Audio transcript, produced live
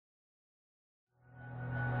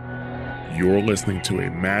You're listening to a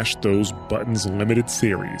Mash Those Buttons limited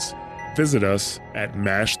series. Visit us at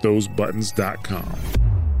mashthosebuttons.com.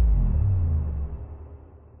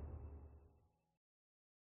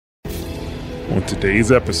 On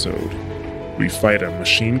today's episode, we fight a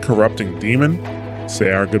machine-corrupting demon,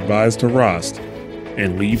 say our goodbyes to Rost,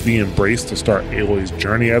 and leave the Embrace to start Aloy's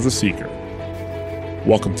journey as a Seeker.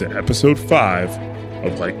 Welcome to Episode 5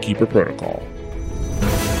 of Lightkeeper Protocol.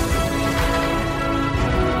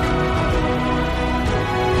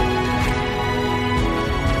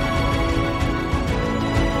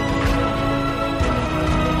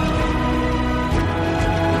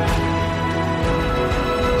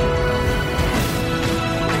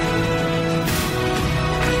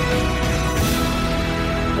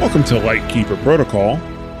 Welcome to Lightkeeper Protocol,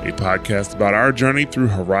 a podcast about our journey through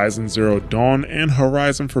Horizon Zero Dawn and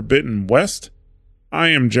Horizon Forbidden West. I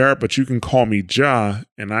am Jarrett, but you can call me Ja,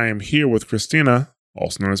 and I am here with Christina,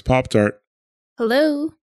 also known as Pop-Tart.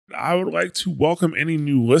 Hello. I would like to welcome any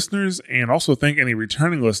new listeners and also thank any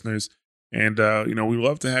returning listeners. And, we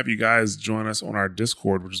love to have you guys join us on our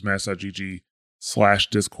Discord, which is mass.gg/Discord,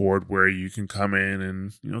 where you can come in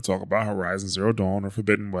and, talk about Horizon Zero Dawn or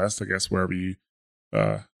Forbidden West, I guess, wherever you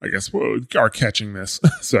we are catching this.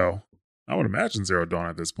 So I would imagine Zero Dawn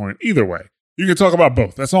at this point. Either way, you can talk about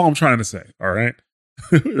both. That's all I'm trying to say. All right.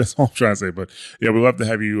 That's all I'm trying to say. But yeah, we'd love to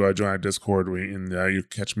have you join our Discord and you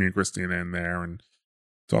catch me and Christina in there and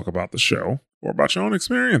talk about the show or about your own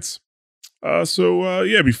experience.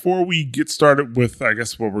 Before we get started with, I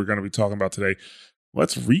guess, what we're going to be talking about today,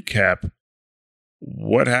 let's recap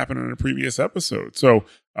what happened in the previous episode. So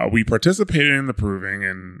we participated in the proving,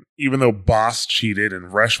 and even though Boss cheated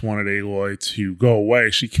and Resh wanted Aloy to go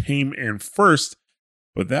away, she came in first,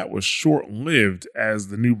 but that was short-lived as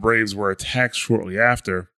the new Braves were attacked shortly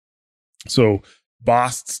after. So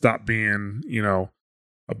Boss stopped being,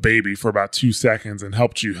 a baby for about 2 seconds and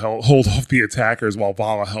helped you hold off the attackers while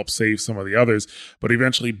Vala helped save some of the others. But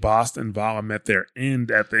eventually Boss and Vala met their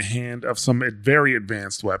end at the hand of some very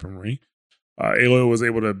advanced weaponry. Aloy was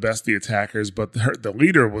able to best the attackers, but the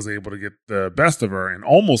leader was able to get the best of her and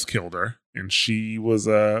almost killed her. And she was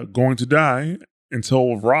going to die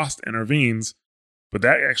until Rost intervenes, but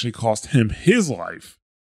that actually cost him his life.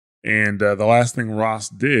 And the last thing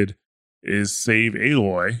Rost did is save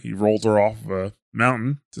Aloy. He rolled her off of a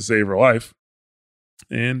mountain to save her life.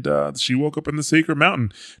 And she woke up in the Sacred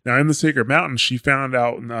Mountain. Now, in the Sacred Mountain, she found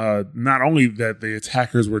out not only that the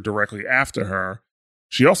attackers were directly after her,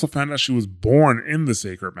 she also found out she was born in the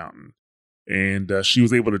Sacred Mountain, and she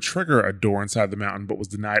was able to trigger a door inside the mountain, but was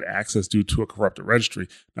denied access due to a corrupted registry.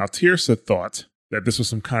 Now, Tirsa thought that this was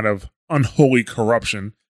some kind of unholy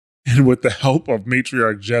corruption, and with the help of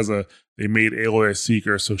Matriarch Jezza, they made Aloy a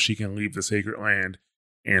Seeker so she can leave the Sacred Land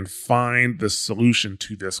and find the solution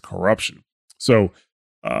to this corruption. So,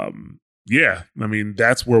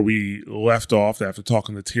 that's where we left off after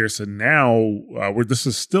talking to Tirsa. Now, this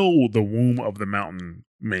is still the Womb of the Mountain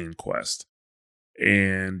main quest.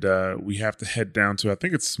 And we have to head down to, I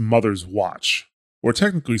think it's Mother's Watch. Or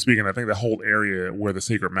technically speaking, I think the whole area where the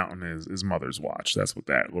Sacred Mountain is Mother's Watch. I don't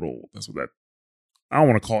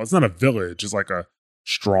want to call it. It's not a village. It's like a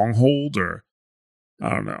stronghold, or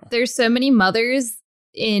I don't know. There's so many mothers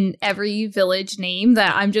in every village name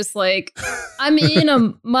that I'm just like, I'm in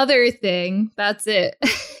a mother thing. That's it.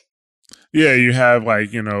 Yeah, you have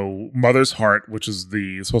Mother's Heart, which is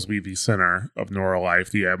supposed to be the center of Nora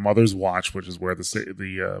life. You have Mother's Watch, which is where the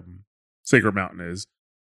Sacred Mountain is.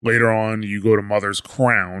 Later on, you go to Mother's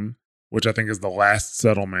Crown, which I think is the last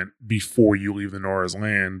settlement before you leave the Nora's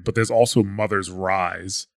land. But there's also Mother's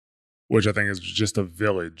Rise, which I think is just a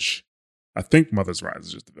village. I think Mother's Rise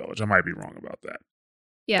is just a village. I might be wrong about that.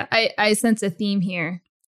 Yeah, I sense a theme here.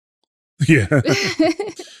 Yeah.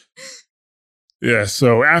 Yeah,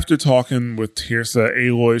 so after talking with Tirsa,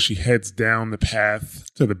 Aloy, she heads down the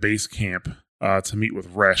path to the base camp to meet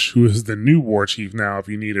with Resh, who is the new war chief. Now, if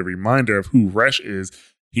you need a reminder of who Resh is,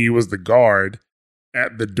 he was the guard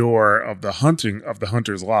at the door of the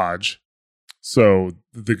Hunter's Lodge. So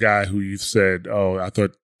the guy who you said, oh, I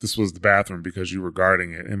thought this was the bathroom because you were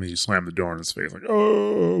guarding it. And then you slammed the door in his face like,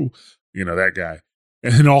 oh, that guy.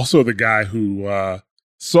 And also the guy who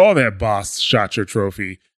saw that Boss shot your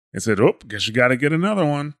trophy and said, oh, guess you got to get another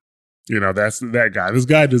one. That's that guy. This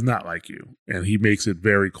guy does not like you. And he makes it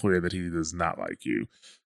very clear that he does not like you.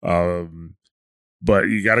 But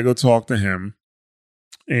you got to go talk to him.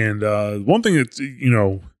 And one thing that's,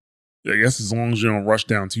 I guess as long as you don't rush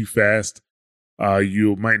down too fast,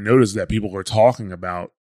 you might notice that people are talking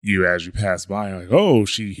about you as you pass by. Like, oh,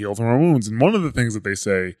 she healed from her wounds. And one of the things that they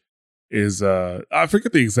say is I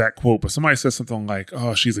forget the exact quote, but somebody says something like,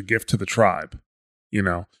 "Oh, she's a gift to the tribe,"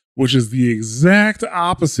 which is the exact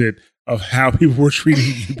opposite of how people were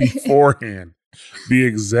treating you beforehand. The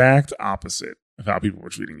exact opposite of how people were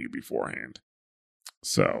treating you beforehand.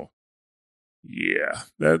 So, yeah,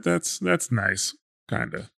 that's nice,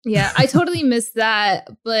 kind of. Yeah, I totally missed that,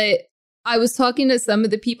 but I was talking to some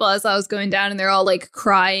of the people as I was going down, and they're all like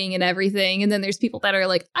crying and everything. And then there's people that are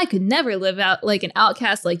like, I could never live out like an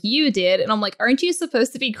outcast like you did. And I'm like, aren't you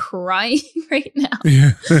supposed to be crying right now?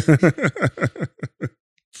 Yeah.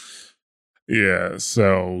 Yeah.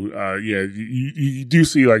 So, you do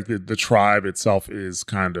see like the tribe itself is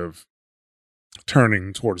kind of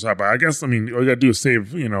turning towards that. But I guess, all you got to do is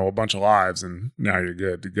save, a bunch of lives and now you're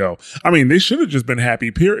good to go. They should have just been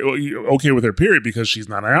happy, period, okay with her, period, because she's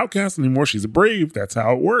not an outcast anymore. She's a brave. That's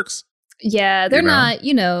how it works. Yeah, they're not,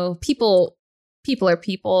 people are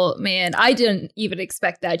people, man. I didn't even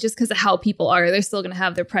expect that just because of how people are. They're still going to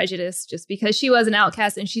have their prejudice just because she was an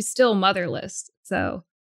outcast and she's still motherless. So.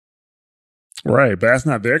 Right. But that's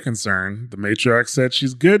not their concern. The matriarch said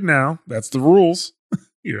she's good now. That's the rules,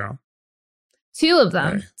 Two of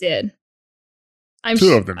them did.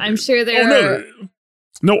 Two of them I'm did. sure there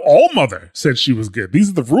No, all mother said she was good. These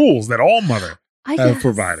are the rules that all mother have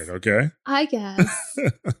provided, okay? I guess.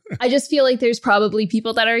 I just feel like there's probably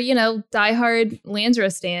people that are, diehard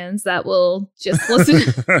Lansra stands that will just listen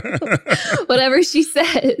to whatever she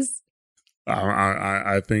says.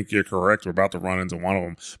 I think you're correct. We're about to run into one of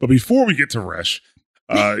them. But before we get to Resh,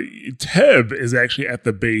 Teb is actually at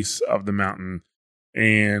the base of the mountain,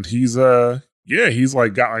 and he's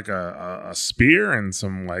like got like a spear and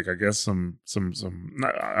some like I guess some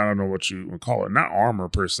I don't know what you would call it, not armor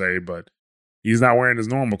per se, but he's not wearing his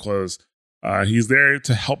normal clothes. He's there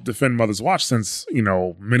to help defend Mother's Watch since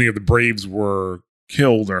many of the Braves were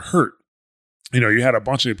killed or hurt. You had a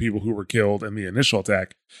bunch of people who were killed in the initial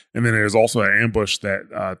attack, and then there's also an ambush that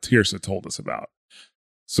Tirsa told us about.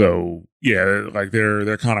 So yeah, like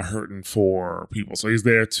they're kind of hurting for people. So he's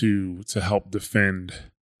there to help defend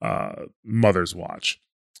Mother's Watch.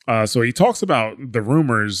 So he talks about the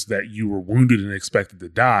rumors that you were wounded and expected to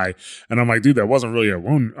die, and I'm like, dude, that wasn't really a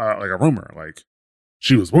wound, like a rumor. Like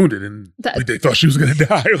she was wounded and they thought she was going to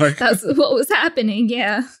die. Like that's what was happening.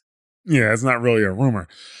 Yeah, it's not really a rumor.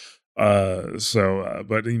 But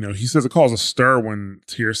he says it caused a stir when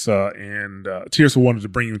Tirsa wanted to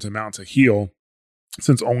bring you into the mountain to heal,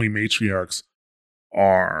 since only matriarchs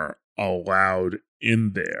are allowed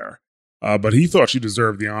in there. But he thought you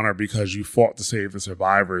deserved the honor because you fought to save the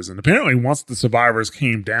survivors. And apparently once the survivors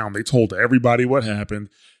came down, they told everybody what happened.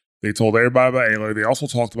 They told everybody about Aloy. They also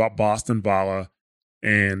talked about Boston Vala.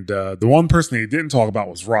 And the one person they didn't talk about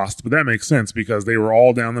was Rost, but that makes sense because they were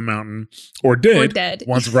all down the mountain or dead.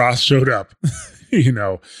 Once Rost showed up.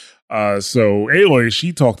 So Aloy,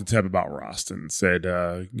 she talked to Teb about Rost and said,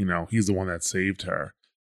 he's the one that saved her.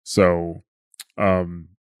 So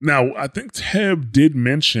now I think Teb did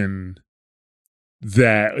mention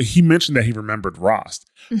that he remembered Rost.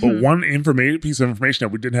 Mm-hmm. But one piece of information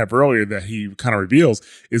that we didn't have earlier that he kind of reveals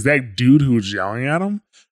is that dude who was yelling at him.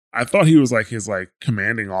 I thought he was like his like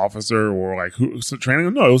commanding officer or like who was training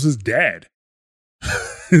him. No, it was his dad.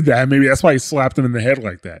 Maybe that's why he slapped him in the head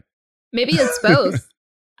like that. Maybe it's both.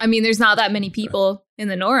 There's not that many people in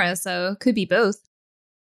the Nora, so it could be both.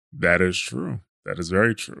 That is true. That is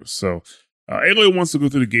very true. So Aloy wants to go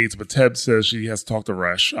through the gates, but Teb says she has to talk to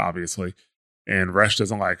Resh, obviously. And Resh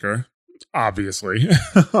doesn't like her, obviously.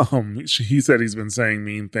 He said he's been saying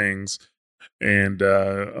mean things. And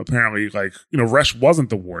apparently, Resh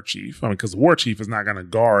wasn't the war chief. Because the war chief is not going to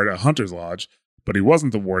guard a hunter's lodge, but he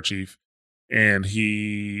wasn't the war chief. And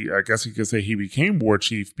I guess you could say he became war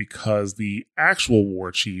chief because the actual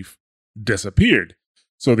war chief disappeared.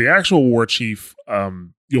 So the actual war chief,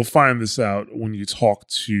 you'll find this out when you talk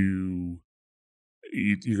to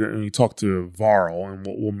Varl, and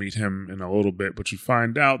we'll meet him in a little bit. But you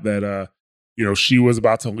find out that she was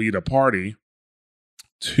about to lead a party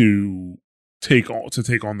to take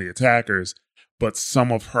on the attackers, but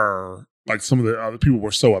some of the other people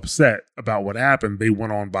were so upset about what happened, they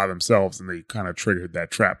went on by themselves and they kind of triggered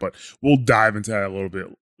that trap. But we'll dive into that a little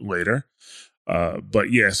bit later.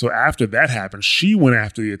 But yeah, so after that happened, she went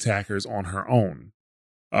after the attackers on her own,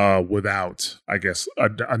 without, I guess,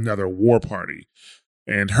 another war party.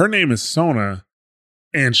 And her name is Sona,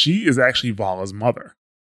 and she is actually Vala's mother.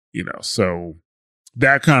 So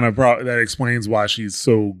that kind of that explains why she's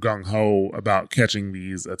so gung-ho about catching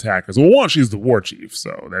these attackers. Well, one, she's the war chief,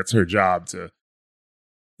 so that's her job to,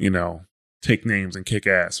 take names and kick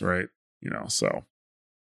ass, right? So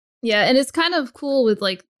Yeah, and it's kind of cool with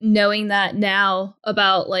like knowing that now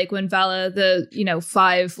about like when Vala, the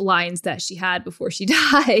 5 lines that she had before she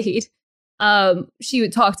died. She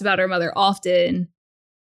talked about her mother often,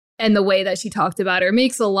 and the way that she talked about her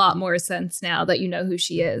makes a lot more sense now that you know who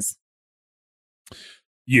she is.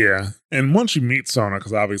 Yeah, and once you meet Sona,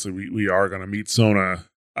 because obviously we are going to meet Sona,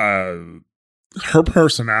 her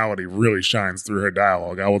personality really shines through her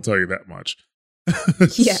dialogue. I will tell you that much.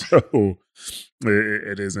 Yeah. So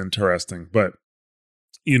it is interesting. But,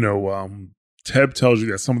 Teb tells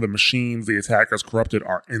you that some of the machines the attackers corrupted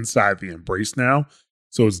are inside the Embrace now.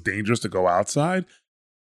 So it's dangerous to go outside.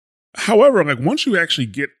 However, like once you actually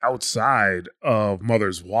get outside of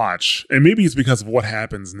Mother's Watch, and maybe it's because of what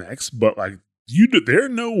happens next, but like there are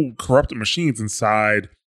no corrupted machines inside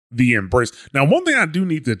the Embrace. Now, one thing I do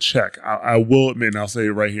need to check, I will admit, and I'll say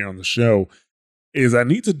it right here on the show, is I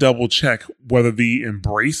need to double check whether the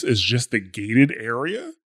Embrace is just the gated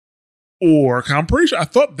area, or I'm pretty sure I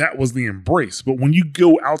thought that was the Embrace, but when you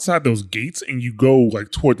go outside those gates and you go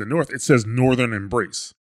like toward the north, it says Northern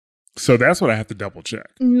Embrace. So that's what I have to double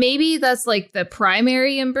check. Maybe that's like the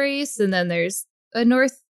primary Embrace, and then there's a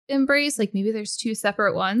North Embrace. Like maybe there's 2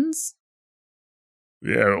 separate ones.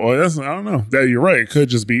 Yeah, well, I don't know. That you're right. It could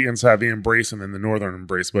just be inside the Embrace and then the Northern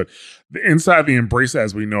Embrace, but inside the Embrace,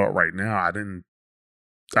 as we know it right now,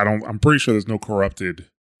 I'm pretty sure there's no corrupted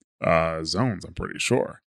zones. I'm pretty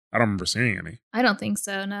sure. I don't remember seeing any. I don't think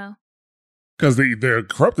so. No. Because the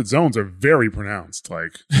corrupted zones are very pronounced,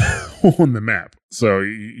 like on the map, so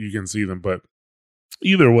you can see them. But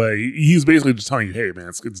either way, he's basically just telling you, "Hey, man,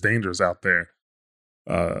 it's dangerous out there.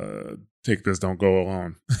 Take this. Don't go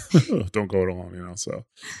alone. Don't go it alone." So,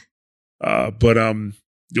 but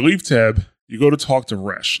you leave Teb. You go to talk to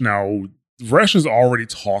Resh. Now, Resh is already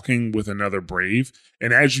talking with another Brave,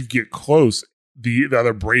 and as you get close, the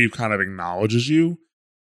other Brave kind of acknowledges you,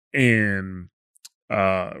 and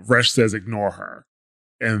Resh says, "Ignore her."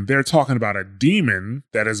 And they're talking about a demon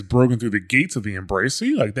that has broken through the gates of the Embrace.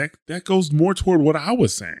 See, like that goes more toward what I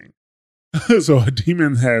was saying. So a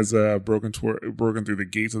demon has broken through the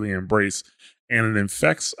gates of the Embrace, and it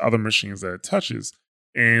infects other machines that it touches.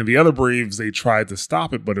 And the other Braves, they tried to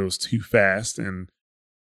stop it, but it was too fast. And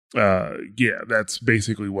that's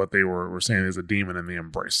basically what they were saying is a demon in the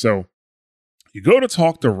Embrace. So you go to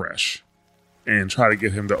talk to Resh and try to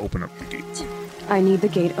get him to open up the gate. I need the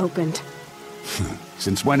gate opened.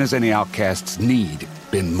 Since when has any outcast's need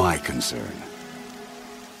been my concern?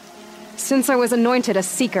 Since I was anointed a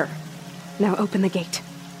seeker. Now open the gate.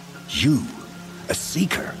 You? A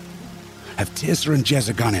seeker? Have Tirsa and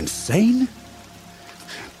Jezza gone insane?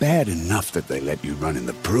 Bad enough that they let you run in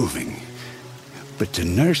the proving. But to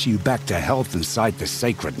nurse you back to health inside the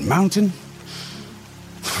sacred mountain?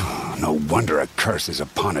 No wonder a curse is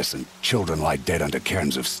upon us and children lie dead under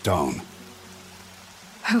cairns of stone.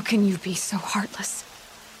 How can you be so heartless?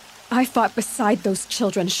 I fought beside those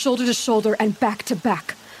children, shoulder to shoulder and back to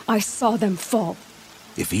back. I saw them fall.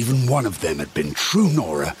 If even one of them had been true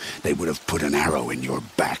Nora, they would have put an arrow in your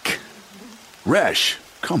back. Resh,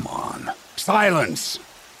 come on. Silence!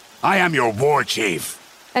 I am your war chief.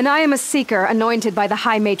 And I am a seeker anointed by the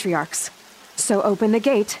High Matriarchs. So open the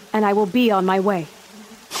gate, and I will be on my way.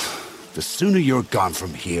 The sooner you're gone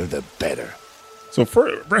from here, the better. So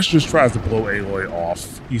Resh just tries to blow Aloy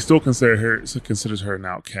off. He still considers her an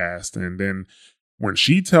outcast, and then when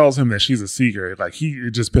she tells him that she's a seeker, like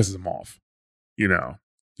it just pisses him off. He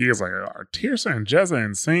is like, "Are Tirsa and Jezza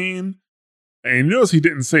insane?" And you notice he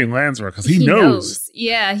didn't say Lansra because he knows.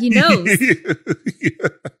 Yeah, he knows.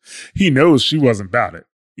 He knows she wasn't about it.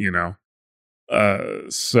 He was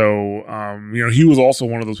also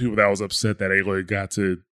one of those people that was upset that Aloy got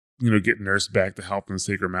to get nursed back to health in the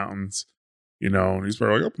Sacred Mountains. And he's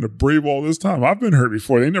probably like, "I'm going to brave all this time. I've been hurt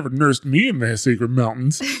before. They never nursed me in the Sacred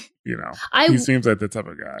Mountains." He seems like that type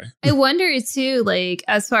of guy. I wonder too, like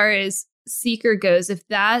as far as Seeker goes, if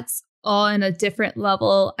that's on a different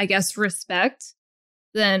level, I guess, respect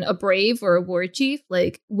than a Brave or a War Chief,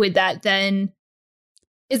 like would that then,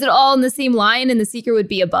 is it all in the same line and the Seeker would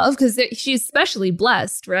be above? Because she's specially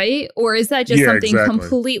blessed, right? Or is that just something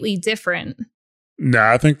completely different? No,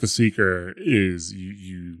 I think the Seeker is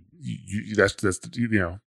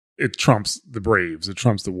it trumps the Braves. It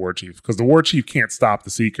trumps the War Chief because the War Chief can't stop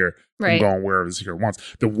the Seeker from going wherever the Seeker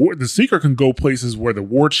wants. The Seeker can go places where the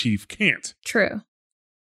War Chief can't. True.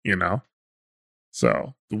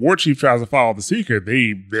 So the War Chief tries to follow the Seeker.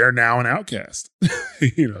 They're now an outcast.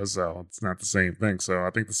 So it's not the same thing. So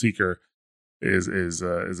I think the Seeker is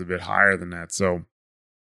a bit higher than that. So,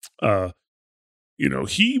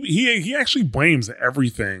 he actually blames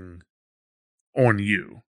everything on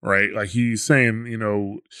you. right? Like he's saying,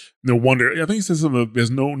 no wonder. I think he says something.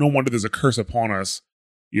 There's no wonder there's a curse upon us,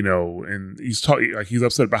 And he's talking like he's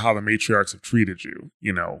upset about how the matriarchs have treated you.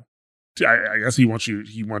 I guess he wants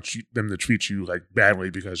them to treat you like badly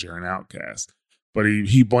because you're an outcast. But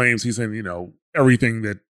he blames. He's saying everything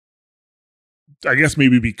that. I guess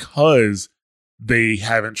maybe because they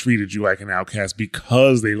haven't treated you like an outcast,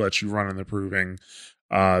 because they let you run in the proving,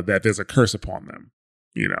 that there's a curse upon them.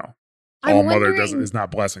 All Mother is not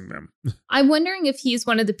blessing them. I'm wondering if he's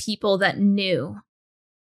one of the people that knew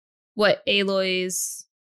what Aloy's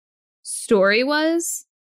story was,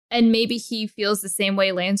 and maybe he feels the same way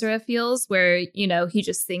Lansra feels, where he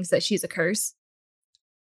just thinks that she's a curse.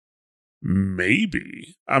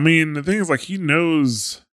 Maybe. I mean, the thing is, like, he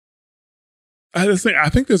knows. I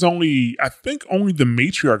think only the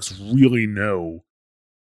matriarchs really know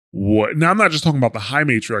what. Now, I'm not just talking about the high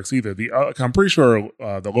matriarchs either. I'm pretty sure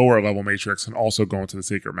the lower level matriarchs can also go into the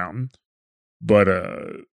Sacred Mountain, but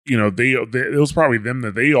it was probably them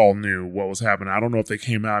that they all knew what was happening. I don't know if they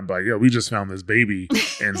came out and be like, "Yo, we just found this baby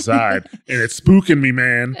inside and it's spooking me,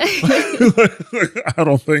 man." I don't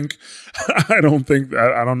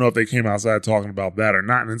know if they came outside talking about that or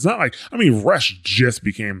not. And it's not like, Rush just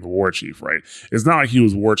became the war chief, right? It's not like he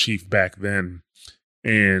was war chief back then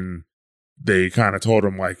and they kind of told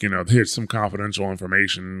him like, here's some confidential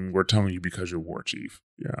information we're telling you because you're war chief.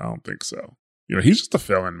 Yeah, I don't think so. He's just a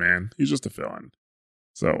villain, man. He's just a villain.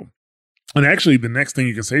 So, and actually the next thing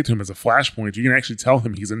you can say to him is a flashpoint. You can actually tell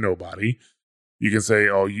him he's a nobody. You can say,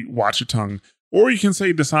 "Oh, you watch your tongue," or you can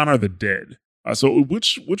say "dishonor the dead." So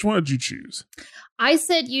which one did you choose? I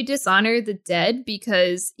said you dishonor the dead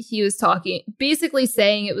because he was basically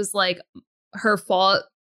saying it was like her fault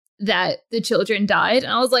that the children died.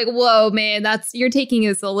 And I was like, whoa, man, you're taking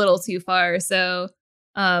this a little too far. So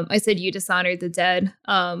I said you dishonored the dead,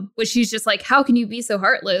 which she's just like, how can you be so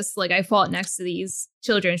heartless? Like, I fought next to these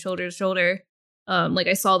children shoulder to shoulder. Like,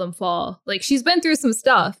 I saw them fall. Like, she's been through some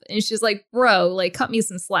stuff and she's like, bro, like, cut me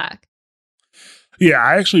some slack. Yeah,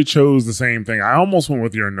 I actually chose the same thing. I almost went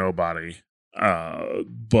with your nobody.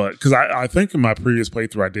 But because I think in my previous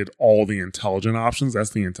playthrough I did all the intelligent options.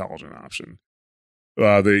 That's the intelligent option.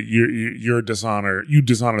 You dishonor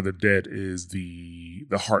the dead is the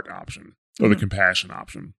heart option or the compassion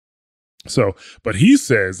option. So, but he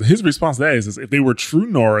says his response to that is if they were true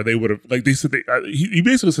Nora, they would have, like they said, he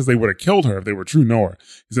basically says they would have killed her if they were true Nora.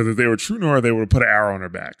 He said if they were true Nora, they would have put an arrow on her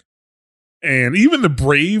back. And even the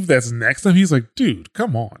brave that's next to him, he's like, dude,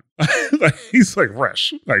 come on. Like, he's like,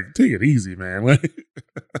 Rush, like, take it easy, man. Like,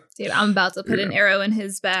 dude, I'm about to put an arrow in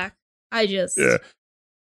his back. He's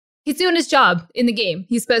doing his job in the game.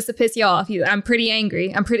 He's supposed to piss you off. I'm pretty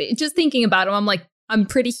angry. Just thinking about him, I'm like, I'm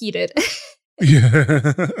pretty heated.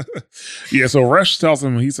 Yeah. So Rush tells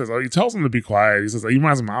him, he tells him to be quiet. He says, he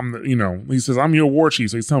reminds him, he says, I'm your war chief.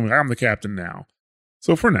 So he's telling me I'm the captain now.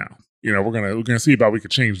 So for now, we're gonna see about we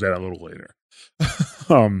could change that a little later.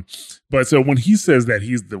 But so when he says that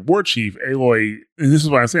he's the war chief, Aloy, and this is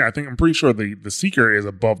what I'm saying, I'm pretty sure the Seeker is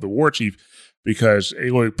above the war chief because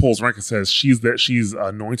Aloy pulls rank and says she's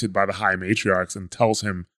anointed by the High Matriarchs and tells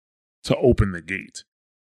him to open the gate.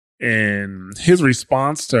 And his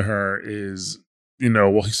response to her is, he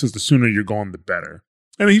says the sooner you're going, the better.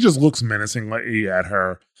 And he just looks menacingly at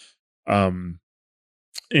her. And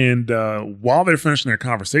while they're finishing their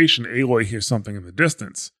conversation, Aloy hears something in the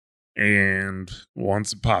distance. And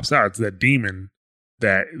once it pops out, it's that demon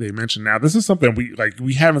that they mentioned. Now, this is something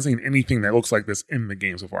we haven't seen anything that looks like this in the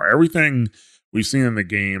game so far. Everything we've seen in the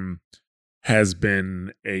game has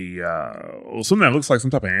been something that looks like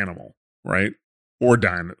some type of animal, right? Or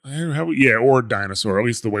or dinosaur, at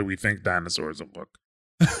least the way we think dinosaurs would look.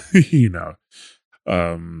 If you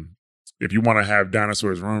want to have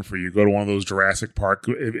dinosaurs roam for you, go to one of those Jurassic Park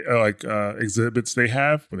exhibits they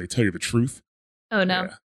have where they tell you the truth. Oh, no.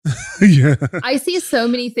 Yeah. Yeah. I see so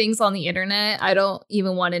many things on the internet. I don't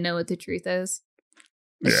even want to know what the truth is.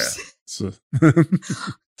 Yeah. So,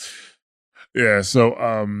 yeah. So,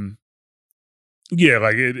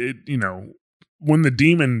 when the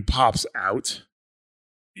demon pops out,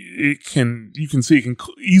 you can see it can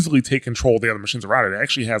easily take control of the other machines around it. It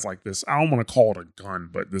actually has like this, I don't want to call it a gun,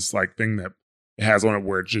 but this like thing that it has on it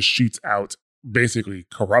where it just shoots out basically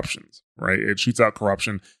corruptions, right? It shoots out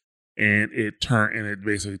corruption. And it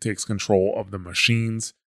basically takes control of the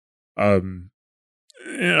machines. Like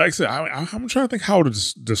I said, I'm trying to think how to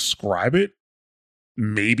describe it.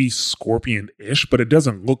 Maybe scorpion-ish, but it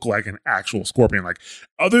doesn't look like an actual scorpion. Like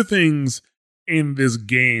other things in this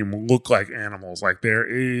game look like animals. Like there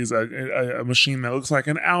is a machine that looks like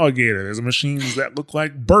an alligator. There's machines that look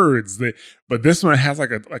like birds. But this one has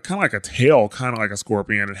like a kind of like a tail, kind of like a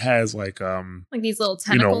scorpion. It has like these little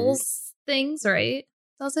tentacles things, right?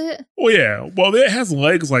 Does it? Well, yeah. Well, it has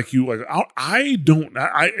legs like you. Like I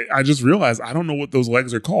just realized I don't know what those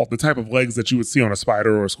legs are called. The type of legs that you would see on a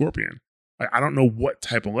spider or a scorpion. Like I don't know what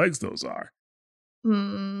type of legs those are.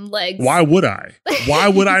 Legs. Why would I? Why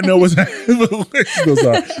would I know what type of legs those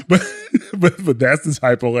are? But that's the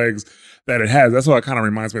type of legs that it has. That's what it kind of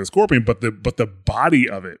reminds me of the scorpion. But the body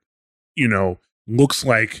of it, looks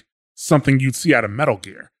like something you'd see out of Metal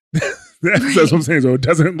Gear. That's what I'm saying. So it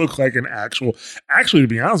doesn't look like an actual. Actually, to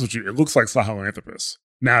be honest with you, it looks like Sahelanthropus.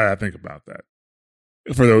 Now that I think about that,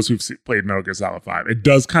 for those who've played Metal Gear Solid 5, it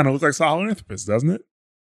does kind of look like Sahelanthropus, doesn't it?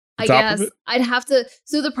 I guess I'd have to.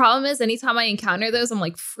 So the problem is, anytime I encounter those, I'm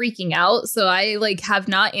like freaking out. So I have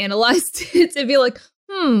not analyzed it to be like,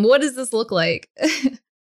 what does this look like?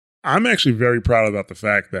 I'm actually very proud about the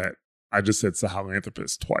fact that I just said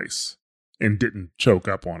Sahelanthropus twice and didn't choke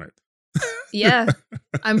up on it. Yeah,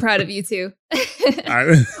 I'm proud of you too.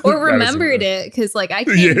 Or remembered it, because I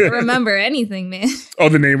can't remember anything, man. Oh,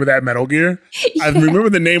 the name of that Metal Gear? Yeah. I remember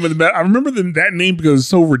the name of I remember that name because it's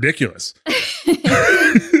so ridiculous.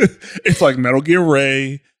 It's like Metal Gear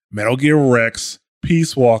Ray, Metal Gear Rex,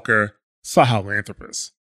 Peace Walker,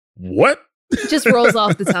 Sahelanthropus. What? It just rolls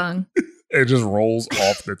off the tongue. It just rolls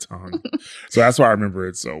off the tongue. So that's why I remember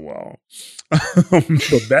it so well.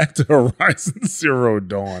 But back to Horizon Zero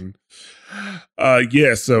Dawn. It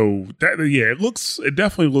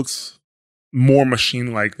definitely looks more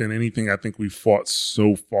machine-like than anything I think we've fought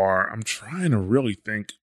so far. I'm trying to really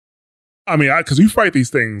think. I mean, because we fight these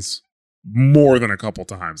things more than a couple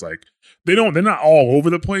times. Like they're not all over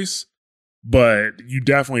the place, but you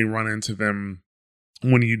definitely run into them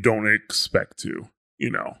when you don't expect to,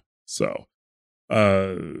 So,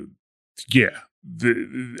 I can't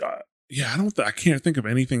think of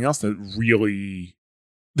anything else that really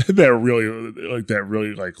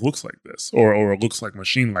looks like this or looks like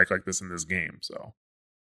machine like this in this game. So,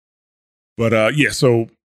 but so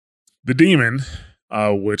the demon,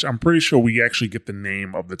 which I'm pretty sure we actually get the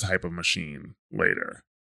name of the type of machine later.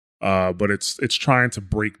 But it's trying to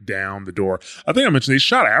break down the door. I think I mentioned they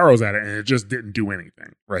shot arrows at it and it just didn't do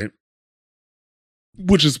anything, right?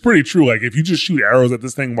 Which is pretty true. Like if you just shoot arrows at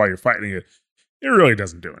this thing while you're fighting it, it really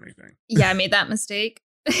doesn't do anything. Yeah, I made that mistake.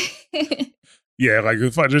 Yeah, like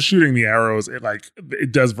if I just shooting the arrows,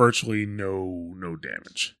 it does virtually no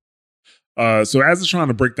damage. So as it's trying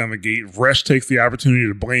to break down the gate, Resh takes the opportunity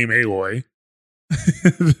to blame Aloy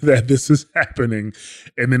that this is happening,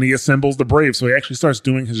 and then he assembles the Brave. So he actually starts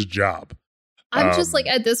doing his job. I'm just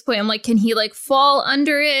at this point, I'm like, can he fall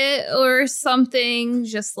under it or something?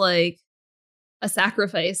 Just like a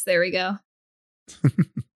sacrifice. There we go.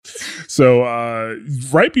 So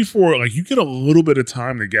right before, you get a little bit of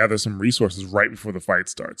time to gather some resources right before the fight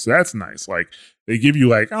starts. So that's nice. They give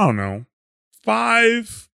you I don't know,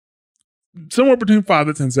 somewhere between 5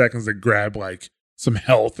 to 10 seconds to grab some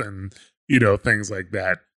health and things like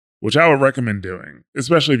that, which I would recommend doing,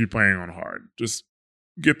 especially if you're playing on hard. Just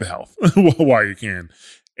get the health while you can.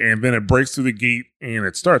 And then it breaks through the gate and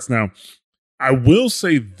it starts. Now, I will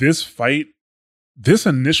say this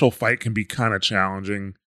initial fight can be kind of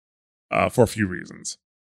challenging for a few reasons.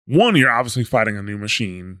 One, you're obviously fighting a new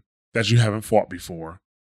machine that you haven't fought before.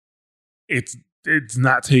 It's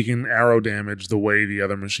not taking arrow damage the way the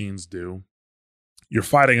other machines do. You're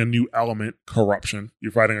fighting a new element, corruption.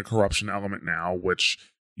 You're fighting a corruption element now, which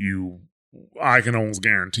I can almost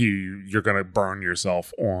guarantee you're going to burn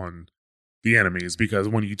yourself on the enemies, because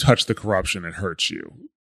when you touch the corruption, it hurts you.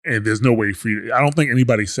 And there's no way for you. I don't think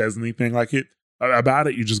anybody says anything about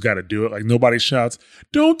it. You just got to do it. Nobody shouts,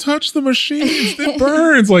 "Don't touch the machines, it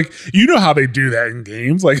burns." How they do that in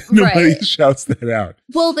games. Nobody shouts that out.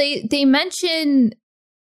 Well, they mention,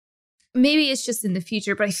 maybe it's just in the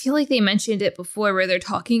future, but I feel like they mentioned it before where they're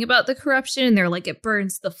talking about the corruption and they're like, it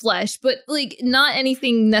burns the flesh, but not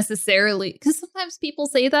anything necessarily, because sometimes people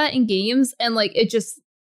say that in games and it just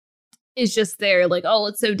is just there oh,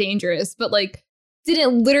 it's so dangerous, but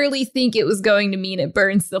didn't literally think it was going to mean it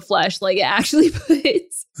burns the flesh. It actually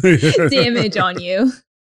puts damage on you.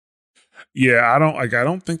 Yeah, I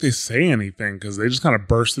don't think they say anything because they just kind of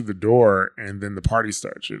burst through the door and then the party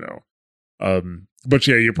starts, But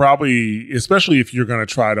yeah, you're probably, especially if you're going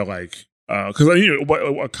to try to because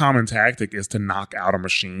a common tactic is to knock out a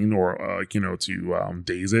machine or to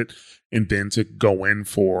daze it and then to go in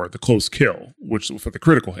for the close kill, which for the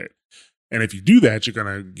critical hit. And if you do that,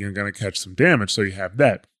 you're gonna catch some damage. So you have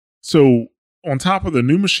that. So on top of the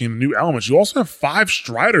new machine, the new elements, you also have 5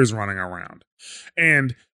 Striders running around.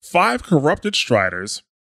 And 5 corrupted Striders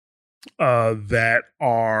that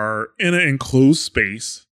are in an enclosed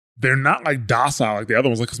space. They're not like docile like the other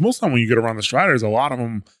ones. Like, because most of the time when you get around the Striders, a lot of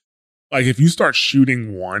them, like if you start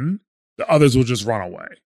shooting one, the others will just run away.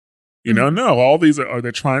 You know, no, all these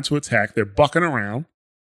they're trying to attack. They're bucking around.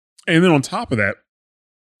 And then on top of that,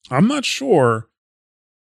 I'm not sure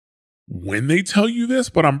when they tell you this,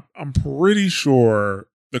 but I'm pretty sure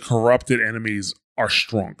the corrupted enemies are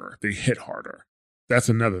stronger. They hit harder. That's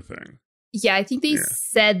another thing. Yeah, I think they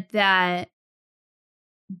said that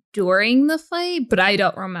during the fight, but I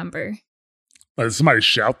don't remember. Like, did somebody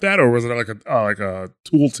shout that, or was it like a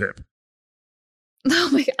tooltip? Oh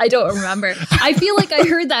my God, I don't remember. I feel like I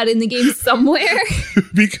heard that in the game somewhere.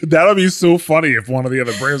 Because that would be so funny if one of the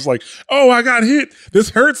other brands was like, "Oh, I got hit.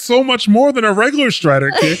 This hurts so much more than a regular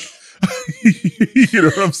Strider kick." You know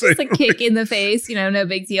what I'm saying? It's a kick in the face, no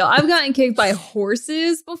big deal. I've gotten kicked by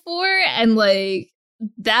horses before, and like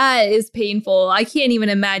that is painful. I can't even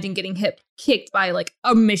imagine getting kicked by like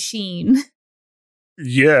a machine.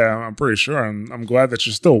 Yeah, I'm pretty sure. I'm glad that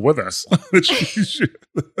you're still with us.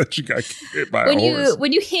 that you got hit by a horse.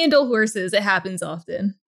 When you handle horses, it happens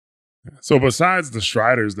often. So besides the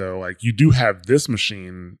Striders, though, like you do have this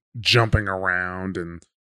machine jumping around and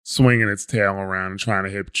swinging its tail around and trying to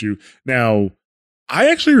hit you. Now, I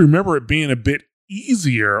actually remember it being a bit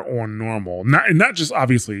easier on normal. Not just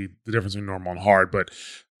obviously the difference between normal and hard, but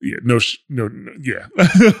yeah, yeah.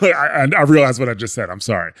 I realized what I just said. I'm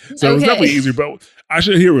sorry. So It was definitely easier, but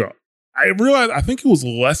here we go. I realized I think it was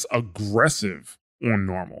less aggressive on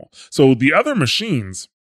normal. So the other machines,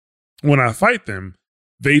 when I fight them,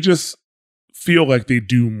 they just feel like they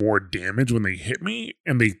do more damage when they hit me,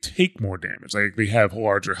 and they take more damage. Like they have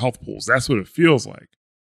larger health pools. That's what it feels like.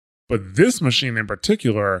 But this machine in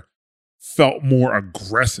particular felt more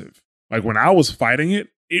aggressive. Like when I was fighting it,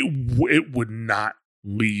 it would not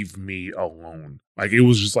leave me alone. Like it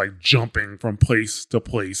was just like jumping from place to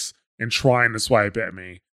place and trying to swipe at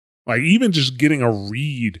me. Like even just getting a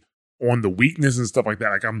read on the weakness and stuff like that.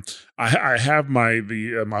 Like I have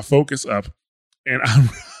my focus up, and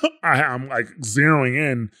I'm like zeroing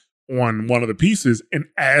in on one of the pieces, and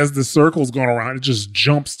as the circle's going around, it just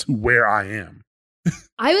jumps to where I am.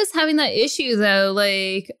 I was having that issue though.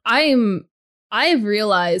 Like I've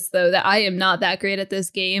realized though that I am not that great at this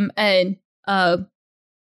game, and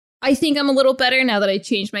I think I'm a little better now that I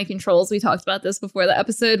changed my controls. We talked about this before the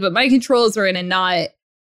episode, but my controls were in a not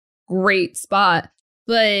great spot.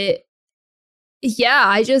 But yeah,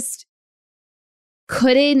 I just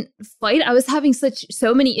couldn't fight. I was having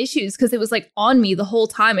so many issues because it was like on me the whole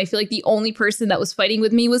time. I feel like the only person that was fighting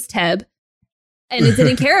with me was Teb, and it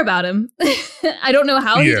didn't care about him. I don't know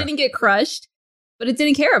how he didn't get crushed, but it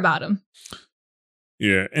didn't care about him.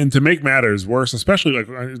 Yeah, and to make matters worse, especially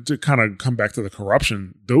like to kind of come back to the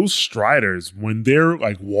corruption, those Striders, when they're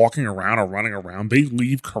like walking around or running around, they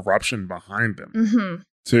leave corruption behind them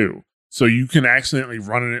too. So you can accidentally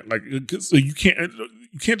run in it, like so you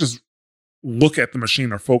can't just look at the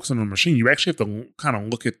machine or focus on the machine. You actually have to kind of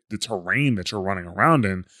look at the terrain that you're running around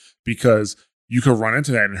in, because you could run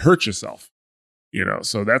into that and hurt yourself.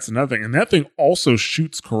 So that's another thing. And that thing also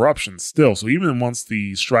shoots corruption still. So even once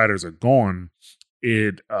the Striders are gone,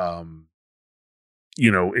 it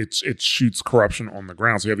shoots corruption on the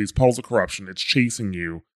ground. So you have these puddles of corruption. It's chasing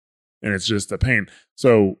you, and it's just a pain.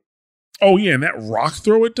 So, and that rock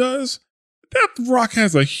throw it does. That rock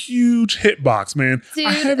has a huge hitbox, man. Dude.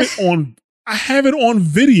 I have it on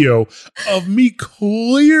video of me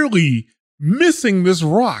clearly missing this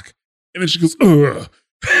rock, and then she goes, "Ugh."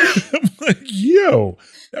 I'm like, yo,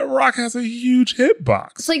 that rock has a huge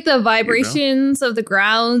hitbox. It's like the vibrations of the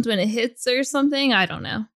ground when it hits or something. I don't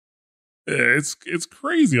know. It's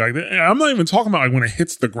crazy. Like I'm not even talking about like when it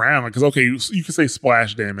hits the ground. Like, because okay, you can say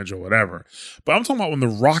splash damage or whatever, but I'm talking about when the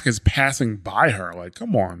rock is passing by her. Like,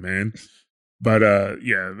 come on, man. But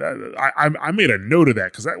I made a note of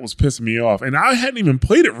that because that was pissing me off, and I hadn't even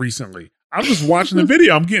played it recently. I'm just watching the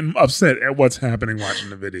video. I'm getting upset at what's happening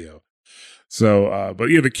watching the video. So, but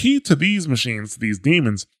yeah, the key to these machines, to these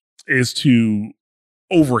demons, is to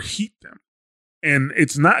overheat them. And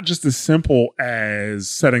it's not just as simple as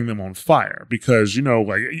setting them on fire, because,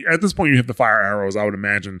 like at this point you have the fire arrows. I would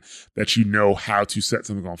imagine that you know how to set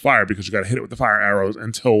something on fire, because you got to hit it with the fire arrows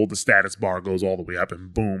until the status bar goes all the way up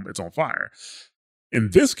and boom, it's on fire. In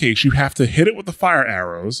this case, you have to hit it with the fire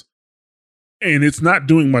arrows, and it's not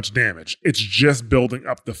doing much damage. It's just building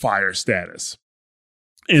up the fire status.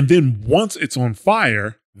 And then once it's on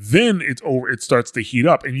fire, then it's over. It starts to heat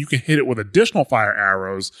up, and you can hit it with additional fire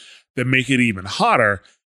arrows that make it even hotter.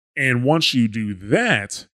 And once you do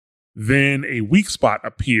that, then a weak spot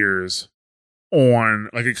appears on,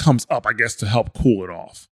 like it comes up, I guess, to help cool it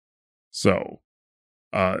off. So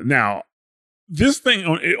now this thing,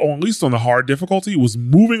 at least on the hard difficulty, was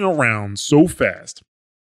moving around so fast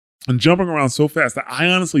and jumping around so fast that I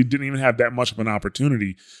honestly didn't even have that much of an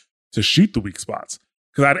opportunity to shoot the weak spots.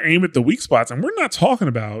 Because I'd aim at the weak spots, and we're not talking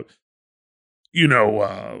about,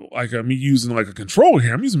 like me using like a controller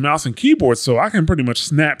here. I'm using mouse and keyboard, so I can pretty much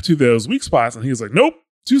snap to those weak spots. And he was like, nope,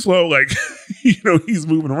 too slow. Like, he's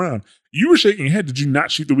moving around. You were shaking your head. Did you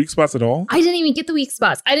not shoot the weak spots at all? I didn't even get the weak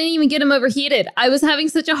spots. I didn't even get them overheated. I was having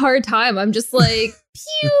such a hard time. I'm just like,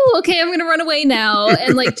 pew, okay, I'm going to run away now.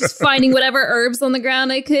 And like just finding whatever herbs on the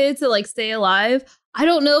ground I could to like stay alive. I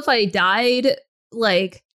don't know if I died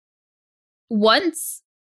like once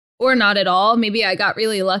or not at all. Maybe I got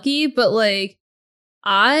really lucky, but like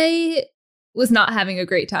I was not having a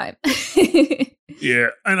great time. Yeah.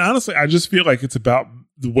 And honestly, I just feel like it's about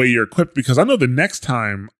the way you're equipped, because I know the next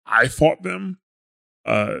time I fought them,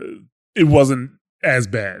 it wasn't as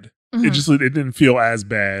bad. Mm-hmm. It didn't feel as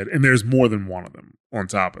bad. And there's more than one of them on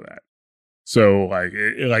top of that. So like,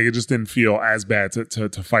 it just didn't feel as bad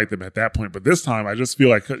to fight them at that point. But this time I just feel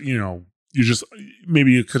like, you just,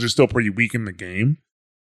 maybe because you're still pretty weak in the game,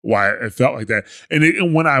 why it felt like that.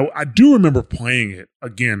 And when I do remember playing it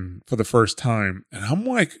again for the first time, and I'm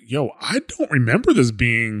like, yo, I don't remember this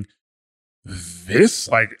being this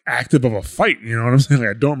like active of a fight. You know what I'm saying? Like,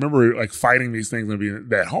 I don't remember like fighting these things and being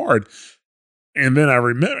that hard. And then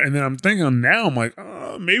I'm thinking now, I'm like,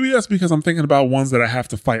 maybe that's because I'm thinking about ones that I have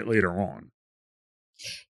to fight later on.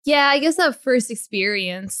 Yeah, I guess that first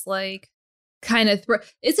experience, like, kind of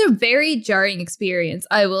it's a very jarring experience,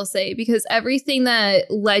 I will say, because everything that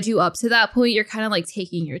led you up to that point, you're kind of like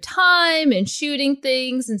taking your time and shooting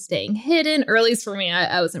things and staying hidden. Or at least for me,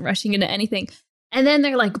 I wasn't rushing into anything. And then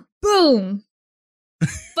they're like, boom,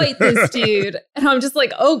 fight this dude. And I'm just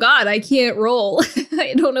like, oh God, I can't roll.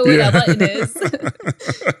 I don't know where that button is.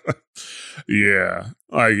 Yeah.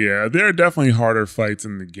 There are definitely harder fights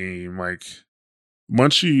in the game. Like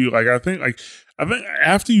once you, I think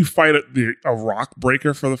after you fight a rock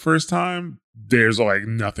breaker for the first time, there's like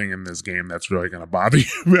nothing in this game that's really going to bother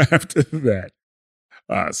you after that.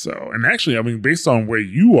 And actually, I mean, based on where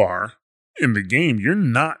you are in the game, you're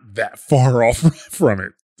not that far off from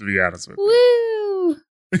it, to be honest with you. Woo!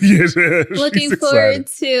 Yes, looking forward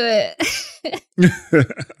to it.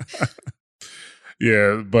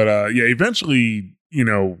 Yeah, but eventually,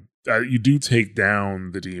 you do take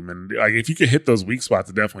down the demon. Like if you could hit those weak spots,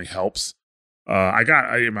 it definitely helps. I think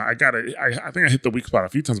I hit the weak spot a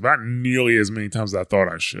few times, but not nearly as many times as I thought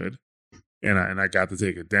I should. And I got to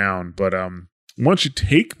take it down. But once you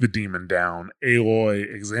take the demon down, Aloy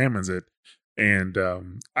examines it. And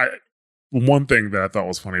one thing that I thought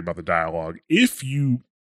was funny about the dialogue, if you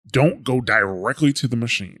don't go directly to the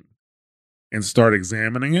machine and start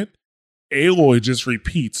examining it, Aloy just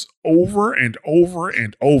repeats over and over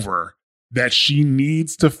and over that she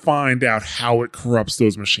needs to find out how it corrupts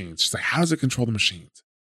those machines. She's like, how does it control the machines?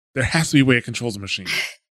 There has to be a way it controls the machine.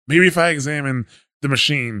 Maybe if I examine the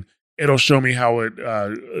machine, it'll show me how it,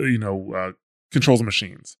 controls the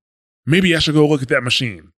machines. Maybe I should go look at that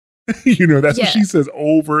machine. That's what she says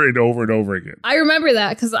over and over and over again. I remember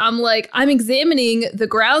that because I'm examining the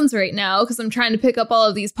grounds right now because I'm trying to pick up all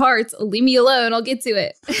of these parts. Leave me alone. I'll get to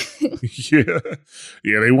it.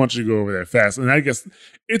 Yeah, they want you to go over there fast. And I guess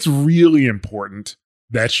it's really important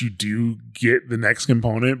that you do get the next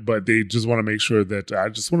component, but they just want to make sure that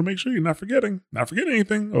you're not forgetting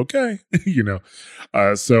anything. Okay.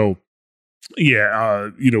 Once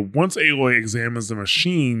Aloy examines the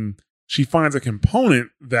machine, she finds the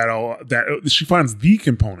component that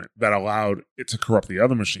allowed it to corrupt the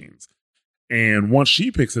other machines. And once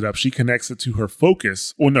she picks it up, she connects it to her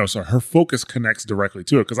focus. Well, no, sorry, her focus connects directly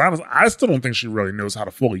to it. Because I still don't think she really knows how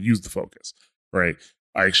to fully use the focus, right?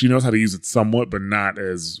 Like she knows how to use it somewhat, but not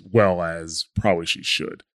as well as probably she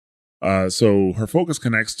should. So her focus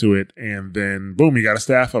connects to it, and then boom, you got a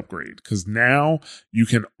staff upgrade. Because now you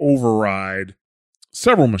can override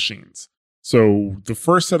several machines. So the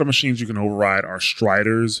first set of machines you can override are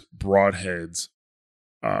Striders, Broadheads,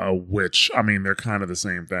 which, I mean, they're kind of the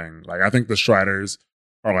same thing. Like, I think the Striders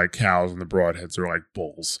are like cows and the Broadheads are like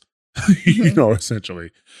bulls, essentially.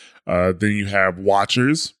 Then you have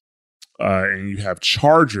Watchers, and you have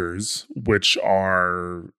Chargers, which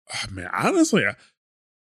are, honestly,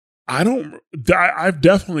 I've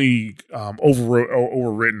definitely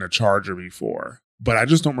overwritten a Charger before, but I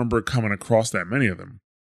just don't remember coming across that many of them.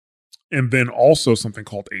 And then also something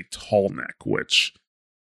called a tall neck, which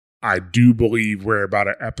I do believe we're about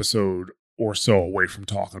an episode or so away from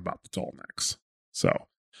talking about the Tallnecks. So,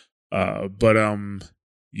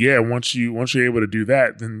 yeah, once you're able to do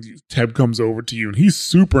that, then Teb comes over to you and he's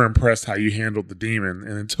super impressed how you handled the demon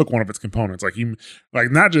and then took one of its components.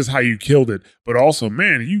 Like not just how you killed it, but also,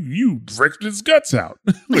 man, you ripped its guts out.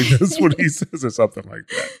 Like that's what he says or something like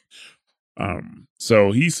that.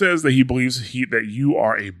 So he says that he believes that you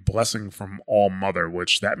are a blessing from All Mother,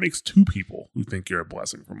 which that makes 2 people who think you're a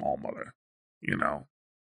blessing from All Mother,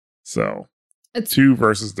 So it's 2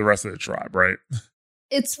 versus the rest of the tribe, right?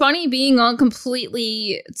 It's funny being on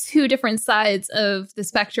completely 2 different sides of the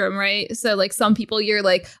spectrum, right? So like some people you're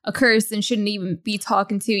like a curse and shouldn't even be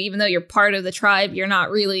talking to, even though you're part of the tribe, you're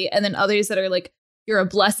not really. And then others that are like, you're a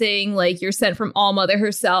blessing, like you're sent from All Mother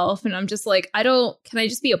herself. And I'm just like, can I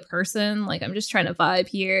just be a person? Like, I'm just trying to vibe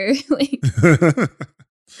here. Like,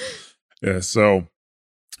 yeah. So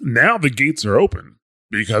now the gates are open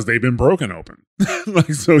because they've been broken open.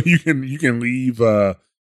 Like, so you can leave,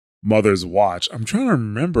 Mother's Watch. I'm trying to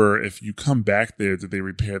remember if you come back there, did they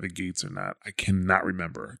repair the gates or not? I cannot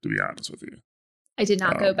remember, to be honest with you. I did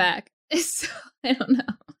not go back. So I don't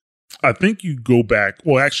know. I think you go back.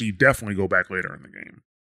 Well, actually, you definitely go back later in the game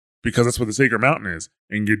because that's where the Sacred Mountain is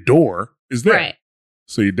and your door is there. Right.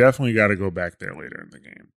 So you definitely got to go back there later in the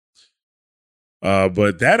game.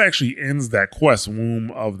 But that actually ends that quest,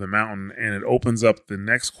 Womb of the Mountain, and it opens up the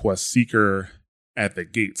next quest, Seeker at the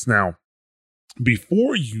Gates. Now,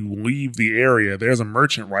 before you leave the area, there's a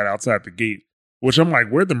merchant right outside the gate, which I'm like,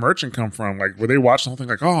 where'd the merchant come from? Like, were they watching something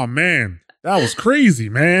like, oh man, that was crazy,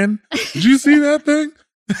 man. Did you see that thing?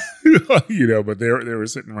 But they were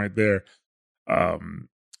sitting right there.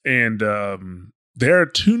 There are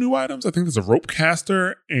 2 new items. I think there's a rope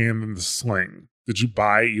caster and the sling. Did you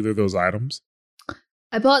buy either of those items?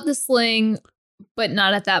 I bought the sling, but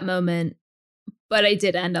not at that moment. But I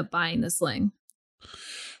did end up buying the sling.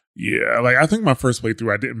 Yeah, like I think my first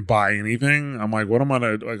playthrough, I didn't buy anything. I'm like, what am I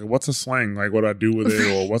like? What's a sling? Like, what do I do with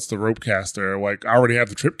it? Or what's the rope caster? Like, I already have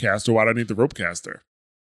the trip caster. Why do I need the rope caster?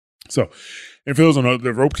 So, if it was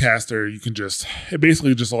the rope caster, it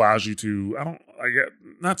basically just allows you to,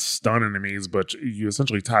 not stun enemies, but you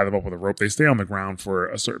essentially tie them up with a rope. They stay on the ground for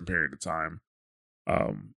a certain period of time.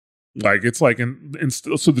 Like it's like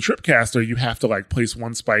so the trip caster, you have to like place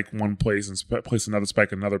one spike one place and place another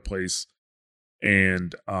spike another place.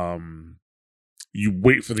 And you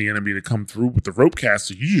wait for the enemy to come through. With the rope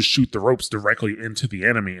caster, you just shoot the ropes directly into the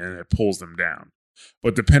enemy and it pulls them down.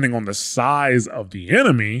 But depending on the size of the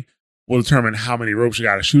enemy will determine how many ropes you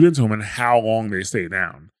got to shoot into them and how long they stay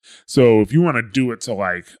down. So if you want to do it to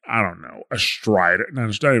like, I don't know, a strider, not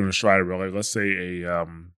even a strider, but like let's say a,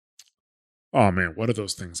 oh man, what are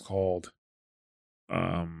those things called?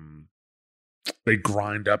 They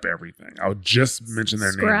grind up everything. I'll just mention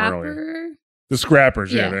their name earlier. The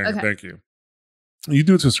scrappers, thank you. You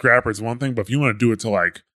do it to scrappers, one thing, but if you want to do it to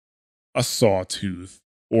like a sawtooth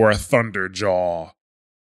or a thunder jaw,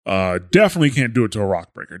 definitely can't do it to a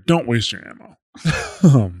rock breaker. Don't waste your ammo.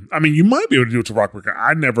 I mean, you might be able to do it to rock breaker.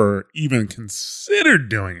 I never even considered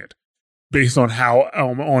doing it based on how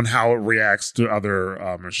it reacts to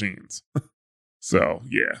other machines. So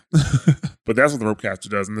yeah, but that's what the rope caster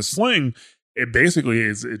does. And the sling, it basically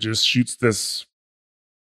is. It just shoots this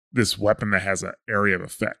weapon that has an area of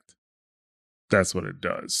effect. That's what it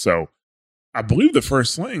does. So I believe the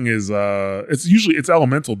first sling is it's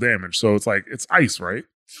elemental damage. So it's ice, right?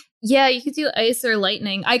 Yeah, you could do ice or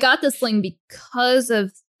lightning. I got the sling because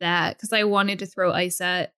of that, because I wanted to throw ice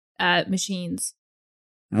at machines.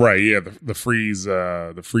 Right, yeah, the freeze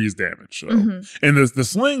damage. So. Mm-hmm. And the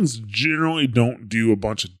slings generally don't do a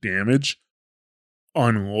bunch of damage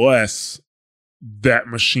unless that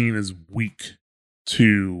machine is weak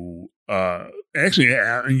to actually,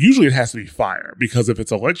 and usually it has to be fire, because if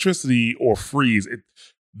it's electricity or freeze,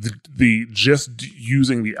 the just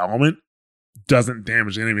using the element doesn't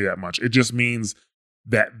damage the enemy that much. It just means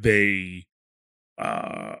that they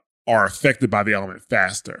are affected by the element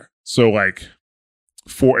faster. So like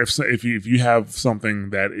if you have something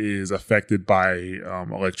that is affected by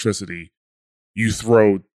electricity, you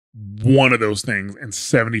throw one of those things and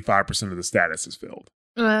 75% of the status is filled.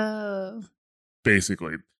 Oh.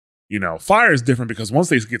 Basically, fire is different because once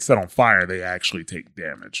they get set on fire, they actually take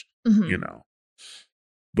damage,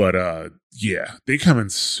 But yeah, they come in.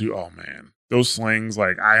 Oh man, those slings!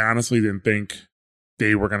 Like I honestly didn't think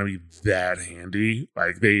they were going to be that handy.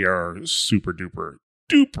 Like they are super duper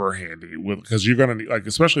handy because you're going to like,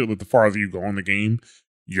 especially with the farther you go in the game,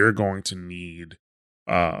 you're going to need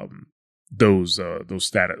those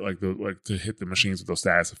status to hit the machines with those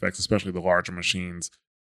status effects, especially the larger machines.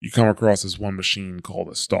 You come across this one machine called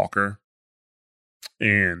a stalker,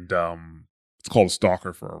 and it's called a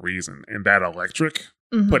stalker for a reason. And that electric,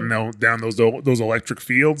 Mhm. putting down those electric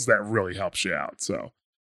fields, that really helps you out. So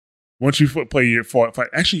once you play your fight,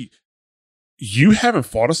 actually, you haven't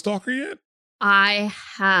fought a stalker yet? I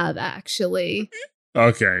have actually.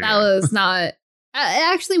 Okay. That was not.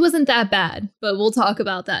 It actually wasn't that bad, but we'll talk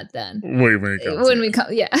about that then. When we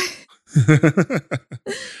come, yeah.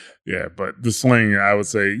 Yeah, but the sling, I would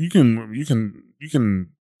say you can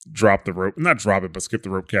drop the rope, not drop it, but skip the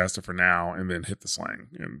rope caster for now, and then hit the sling.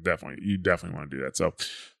 And you definitely want to do that. So,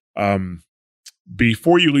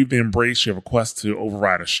 before you leave the Embrace, you have a quest to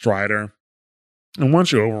override a Strider. And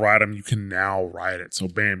once you override them, you can now ride it. So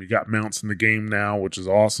bam, you got mounts in the game now, which is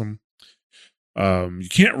awesome. You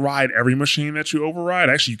can't ride every machine that you override.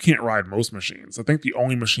 Actually, you can't ride most machines. I think the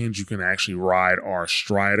only machines you can actually ride are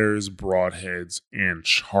Striders, Broadheads, and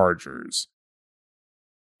Chargers.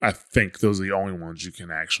 I think those are the only ones you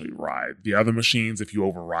can actually ride. The other machines, if you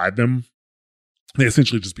override them, they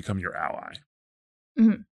essentially just become your ally.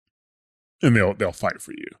 Mhm. And they'll fight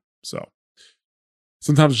for you. So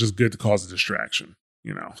sometimes it's just good to cause a distraction,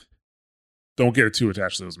 you know. Don't get too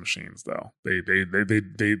attached to those machines, though. They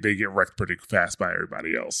get wrecked pretty fast by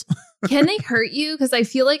everybody else. Can they hurt you? Because I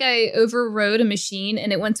feel like I overrode a machine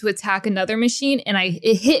and it went to attack another machine, and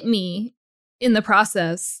it hit me in the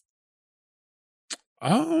process.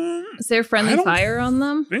 Is there friendly fire on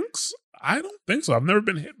them? I don't think so. I've never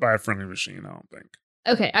been hit by a friendly machine, I don't think.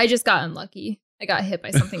 Okay, I just got unlucky. I got hit by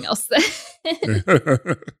something else then.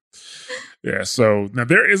 Yeah, so now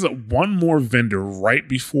there is one more vendor right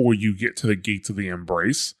before you get to the gates of the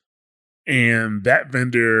Embrace. And that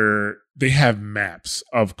vendor, they have maps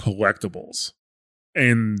of collectibles.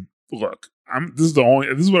 And look, this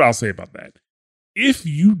is what I'll say about that. If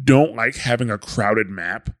you don't like having a crowded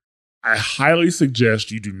map, I highly suggest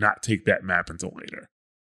you do not take that map until later.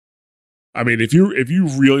 I mean, if you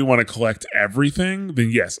really want to collect everything, then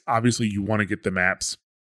yes, obviously you want to get the maps.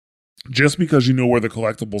 Just because you know where the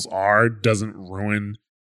collectibles are doesn't ruin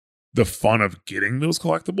the fun of getting those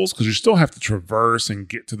collectibles, because you still have to traverse and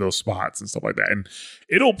get to those spots and stuff like that. And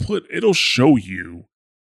it'll show you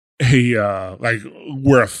like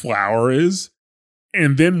where a flower is.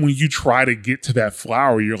 And then when you try to get to that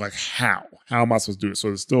flower, you're like, how am I supposed to do it? So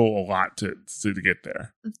there's still a lot to get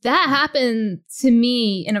there. That happened to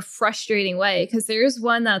me in a frustrating way, because there's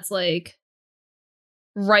one that's like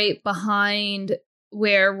right behind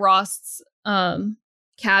where Rost's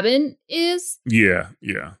cabin is. Yeah.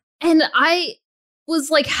 And I was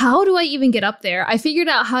like, how do I even get up there? I figured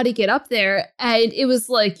out how to get up there, and it was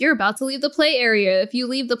like, you're about to leave the play area. If you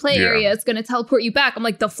leave the play area, it's going to teleport you back. I'm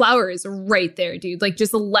like, the flower is right there, dude. Like,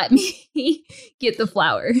 just let me get the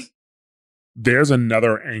flower. There's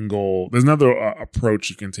another angle. There's another approach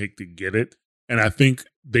you can take to get it. And I think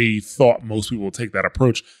they thought most people will take that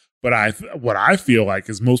approach. But what I feel like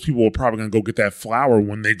is most people are probably going to go get that flower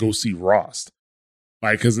when they go see Rost.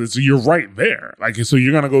 Like, because you're right there. Like, so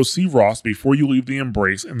you're going to go see Rost before you leave the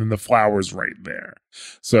Embrace, and then the flower's right there.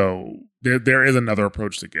 So there is another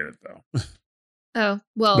approach to get it, though. Oh,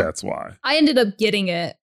 well. That's why. I ended up getting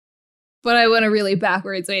it, but I went a really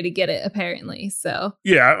backwards way to get it, apparently. So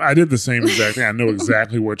yeah, I did the same exact thing. I know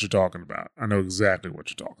exactly what you're talking about.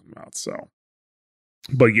 So.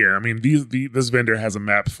 But yeah, I mean, this vendor has a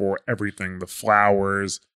map for everything: the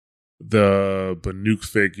flowers, the Banuk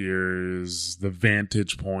figures, the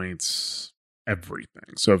vantage points,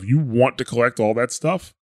 everything. So if you want to collect all that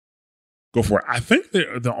stuff, go for it. I think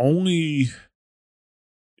the only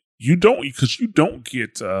you don't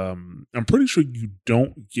get. I'm pretty sure you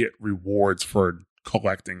don't get rewards for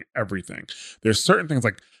collecting everything. There's certain things,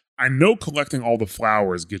 like I know collecting all the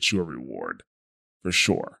flowers gets you a reward for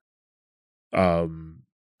sure.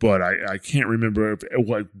 But I can't remember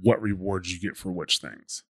what rewards you get for which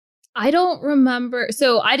things. I don't remember.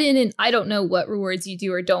 So I don't know what rewards you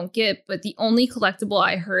do or don't get, but the only collectible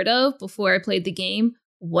I heard of before I played the game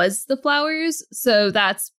was the flowers. So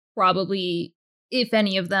that's probably, if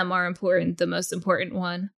any of them are important, the most important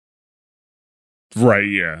one. Right,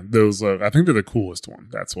 yeah. Those, I think they're the coolest one.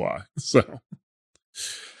 That's why. So,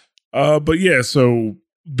 but yeah, so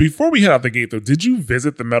before we head out the gate, though, did you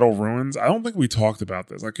visit the Metal Ruins? I don't think we talked about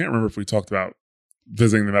this. I can't remember if we talked about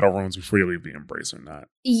visiting the Metal Ruins before you leave the Embrace or not.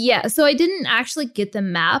 Yeah, so I didn't actually get the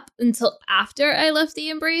map until after I left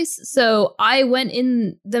the Embrace. So I went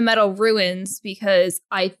in the Metal Ruins because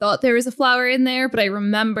I thought there was a flower in there, but I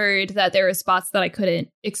remembered that there were spots that I couldn't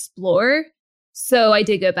explore. So I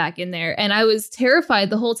did go back in there, and I was terrified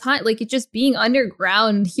the whole time. Like, it just being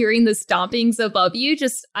underground, hearing the stompings above you,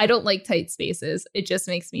 I don't like tight spaces. It just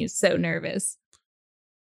makes me so nervous.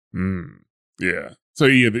 Yeah. So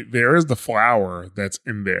yeah, there is the flower that's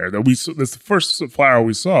in there that we. That's the first flower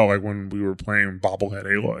we saw, like when we were playing Bobblehead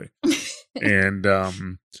Aloy,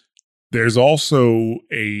 and there's also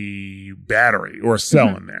a battery or a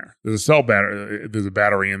cell in there. There's a cell battery. There's a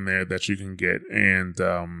battery in there that you can get, and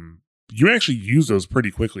you actually use those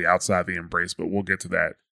pretty quickly outside the Embrace. But we'll get to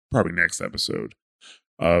that probably next episode.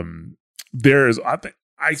 There's,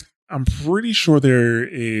 I'm pretty sure there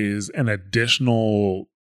is an additional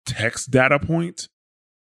text data point.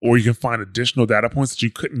 Or you can find additional data points that you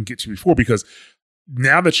couldn't get to before, because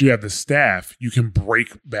now that you have the staff, you can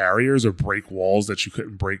break barriers or break walls that you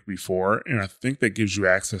couldn't break before. And I think that gives you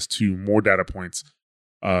access to more data points.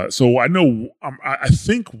 So I know, I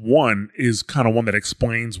think one is kind of one that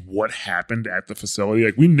explains what happened at the facility.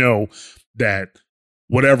 Like, we know that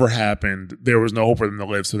whatever happened, there was no hope for them to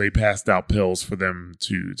live. So they passed out pills for them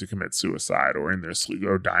to commit suicide or in their sleep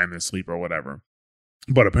or die in their sleep or whatever.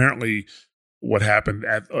 But apparently, what happened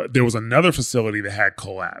there was another facility that had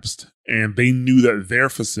collapsed, and they knew that their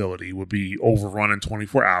facility would be overrun in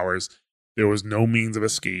 24 hours. There was no means of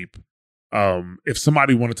escape. If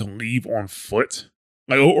somebody wanted to leave on foot,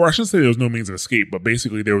 or I shouldn't say there was no means of escape, but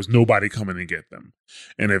basically there was nobody coming to get them.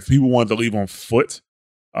 And if people wanted to leave on foot,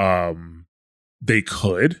 they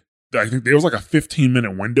could. I think there was like a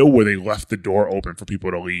 15-minute window where they left the door open for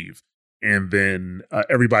people to leave. And then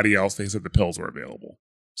everybody else, they said the pills were available.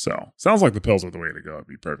 So sounds like the pills are the way to go, to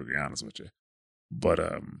be perfectly honest with you. But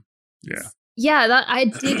yeah. Yeah, that I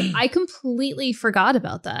did. I completely forgot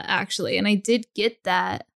about that, actually. And I did get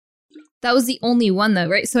that. That was the only one, though,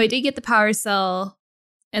 right? So I did get the power cell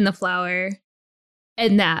and the flower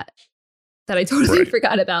and that I totally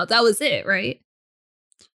forgot about. That was it, right?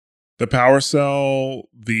 The power cell,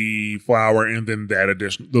 the flower, and then that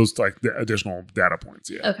the additional data points.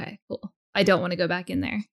 Yeah. Okay, cool. I don't want to go back in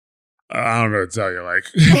there. I don't know what to tell you. Like,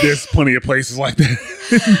 there's plenty of places like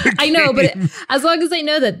that. I know, but as long as I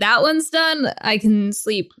know that one's done, I can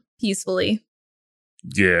sleep peacefully.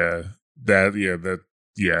 Yeah,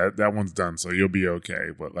 that one's done. So you'll be okay.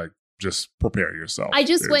 But like, just prepare yourself.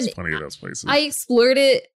 There's plenty of those places. I explored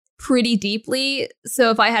it pretty deeply. So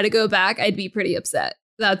if I had to go back, I'd be pretty upset.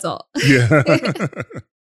 That's all. Yeah.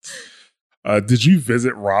 Did you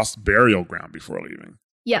visit Ross' burial ground before leaving?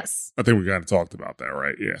 Yes. I think we kind of talked about that,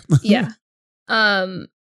 right? Yeah. Yeah.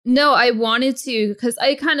 No, I wanted to, because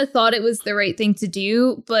I kind of thought it was the right thing to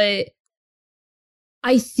do, but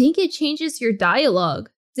I think it changes your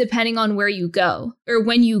dialogue depending on where you go or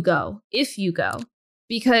when you go, if you go.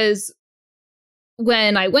 Because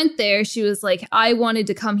when I went there, she was like, I wanted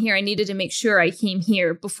to come here. I needed to make sure I came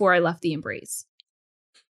here before I left the Embrace.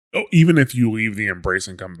 Oh, even if you leave the Embrace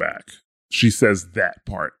and come back, she says that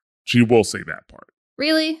part. She will say that part.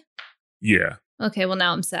 Really? Yeah. Okay, well,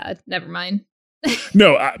 now I'm sad. Never mind.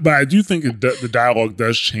 No, but I do think the dialogue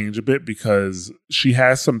does change a bit, because she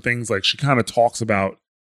has some things, like she kind of talks about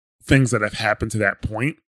things that have happened to that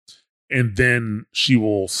point, and then she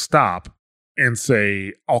will stop and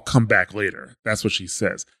say, I'll come back later. That's what she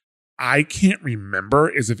says. I can't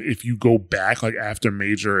remember if you go back, like after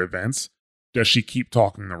major events, does she keep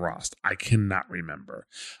talking to Rost? I cannot remember.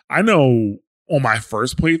 I know on my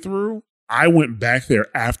first playthrough, I went back there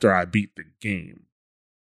after I beat the game,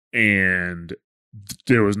 and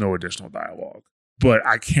there was no additional dialogue. But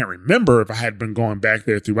I can't remember if I had been going back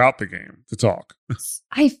there throughout the game to talk.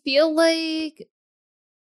 I feel like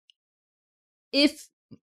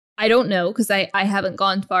I don't know, because I haven't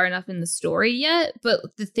gone far enough in the story yet, but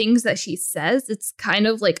the things that she says, it's kind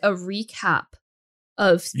of like a recap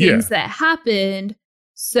of things that happened.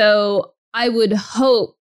 So I would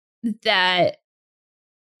hope that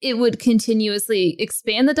it would continuously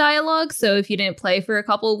expand the dialogue. So if you didn't play for a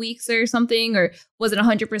couple of weeks or something, or wasn't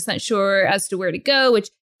 100% sure as to where to go, which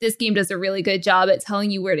this game does a really good job at telling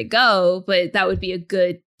you where to go, but that would be a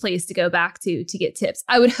good place to go back to get tips.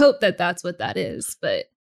 I would hope that that's what that is, but.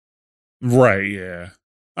 Right. Yeah.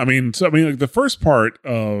 I mean, like the first part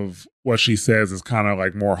of what she says is kind of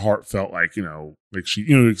like more heartfelt, like, like she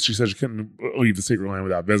said she couldn't leave the Secret Land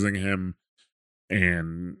without visiting him.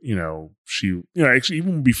 And, she, actually,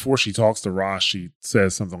 even before she talks to Ross, she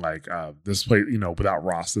says something like, this place, without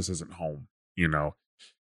Ross, this isn't home,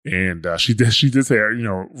 And she did say,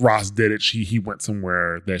 Ross did it. He went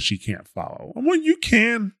somewhere that she can't follow. Well, you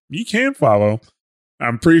can follow.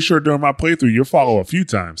 I'm pretty sure during my playthrough, you'll follow a few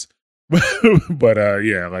times. But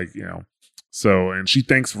yeah, like, so, and she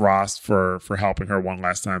thanks Ross for helping her one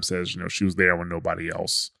last time, says, she was there when nobody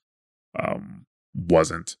else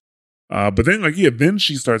wasn't. But then, then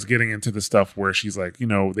she starts getting into the stuff where she's like,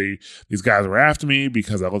 these guys were after me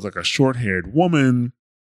because I look like a short-haired woman.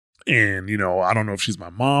 And, I don't know if she's my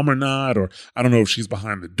mom or not, or I don't know if she's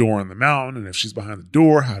behind the door in the mountain. And if she's behind the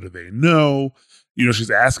door, how do they know?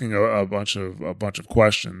 She's asking a bunch of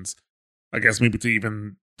questions, I guess maybe to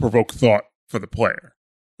even provoke thought for the player,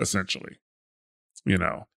 essentially, and,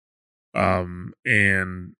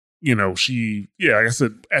 she, like I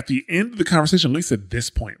said, at the end of the conversation, at least at this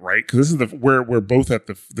point, right? Because this is where we're both at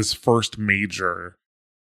this first major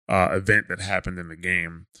event that happened in the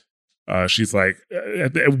game. She's like,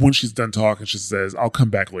 when she's done talking, she says, "I'll come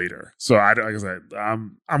back later." So like I said,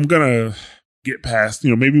 I'm gonna get past,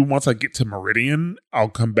 maybe once I get to Meridian, I'll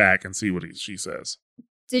come back and see what she says.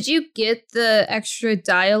 Did you get the extra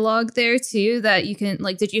dialogue there too that you can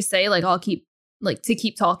did you say I'll keep to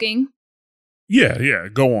keep talking? Yeah,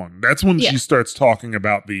 go on. That's when she starts talking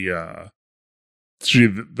about that's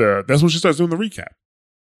when she starts doing the recap.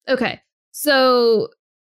 Okay. So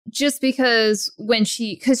just because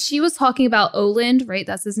because she was talking about Olin, right?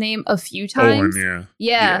 That's his name, a few times. Olin,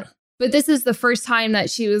 yeah. But this is the first time that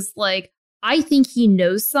she was like, I think he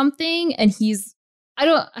knows something, and I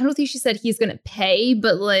don't think she said he's gonna pay,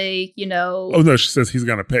 but Oh no, she says he's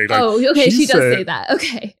gonna pay. Okay, she does say that.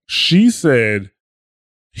 Okay. She said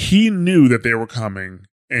he knew that they were coming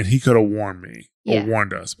and he could have warned me or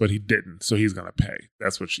warned us, but he didn't. So he's gonna pay.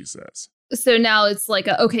 That's what she says. So now it's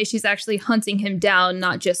okay, she's actually hunting him down,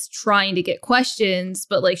 not just trying to get questions,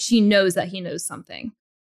 but she knows that he knows something.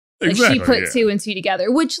 Exactly, she put two and two together,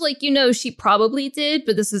 which she probably did,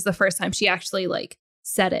 but this is the first time she actually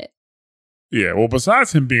said it. Yeah, well,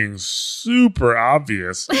 besides him being super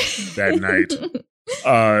obvious that night,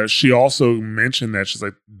 she also mentioned that she's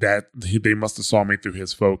like, that they must have saw me through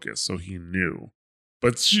his focus, so he knew.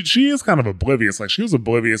 But she is kind of oblivious. She was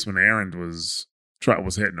oblivious when Aaron was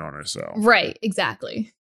hitting on her, so. Right,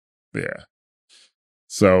 exactly. Yeah.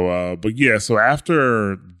 So, so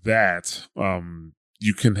after that,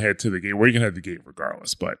 you can head to the gate, or you can head to the gate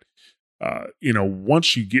regardless. But,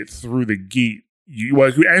 once you get through the gate,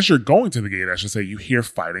 as you're going to the gate, I should say, you hear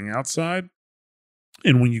fighting outside.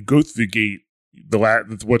 And when you go through the gate,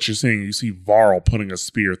 what you're seeing, you see Varl putting a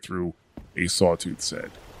spear through a sawtooth's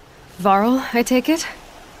head. Varl, I take it?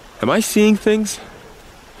 Am I seeing things?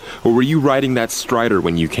 Or were you riding that strider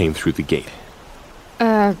when you came through the gate?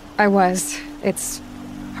 I was. It's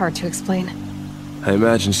hard to explain. I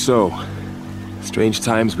imagine so. Strange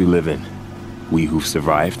times we live in. We who've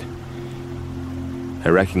survived. I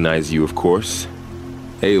recognize you, of course.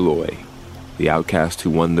 Aloy, the outcast who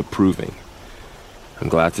won the proving. I'm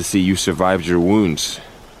glad to see you survived your wounds.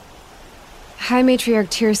 High Matriarch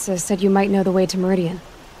Tirsa said you might know the way to Meridian.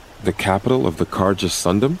 The capital of the Karja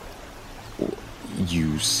Sundom?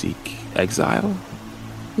 You seek exile?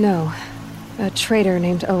 No. A traitor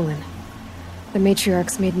named Olin. The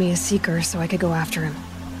Matriarchs made me a seeker so I could go after him.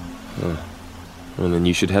 Well, then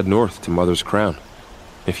you should head north to Mother's Crown.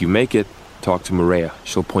 If you make it, talk to Maria.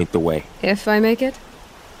 She'll point the way. If I make it?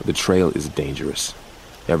 The trail is dangerous.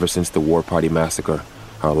 Ever since the War Party massacre,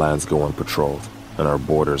 our lands go unpatrolled, and our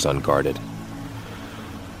borders unguarded.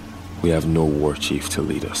 We have no war chief to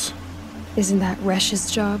lead us. Isn't that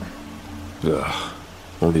Resh's job? Ugh.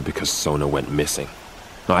 Only because Sona went missing.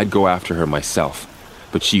 I'd go after her myself,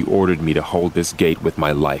 but she ordered me to hold this gate with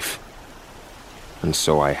my life. And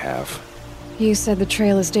so I have. You said the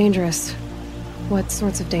trail is dangerous. What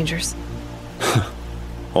sorts of dangers?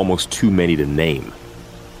 Almost too many to name.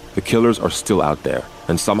 The killers are still out there,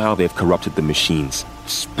 and somehow they've corrupted the machines,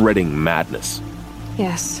 spreading madness.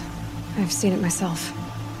 Yes, I've seen it myself.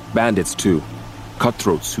 Bandits, too.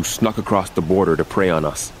 Cutthroats who snuck across the border to prey on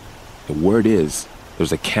us. The word is,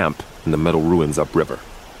 there's a camp in the metal ruins upriver.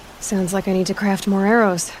 Sounds like I need to craft more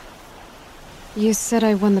arrows. You said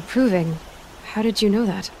I won the proving. How did you know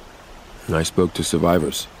that? I spoke to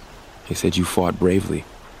survivors. They said you fought bravely,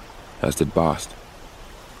 as did Bast.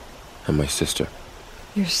 And my sister.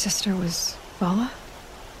 Your sister was Vala?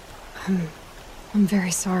 I'm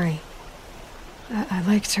very sorry. I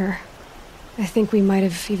liked her. I think we might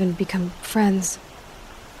have even become friends.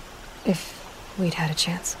 If we'd had a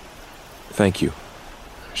chance. Thank you.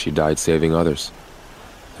 She died saving others.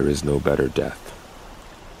 There is no better death.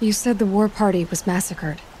 You said the war party was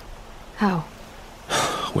massacred. How?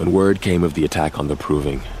 When word came of the attack on the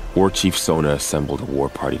Proving, War Chief Sona assembled a war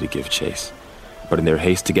party to give chase. But in their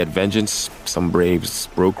haste to get vengeance, some braves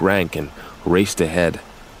broke rank and raced ahead,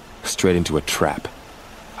 straight into a trap.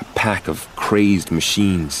 A pack of crazed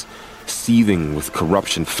machines, seething with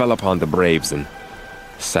corruption, fell upon the braves and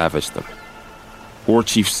savaged them. War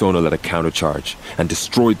Chief Sona led a countercharge and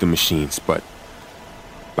destroyed the machines, but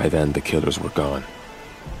by then the killers were gone,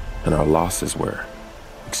 and our losses were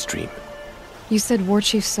extreme. You said War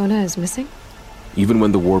Chief Sona is missing? Even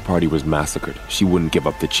when the war party was massacred, she wouldn't give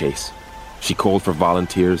up the chase. She called for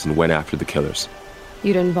volunteers and went after the killers.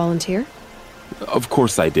 You didn't volunteer? Of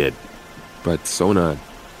course I did, but Sona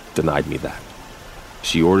denied me that.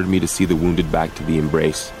 She ordered me to see the wounded back to the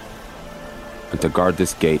embrace, and to guard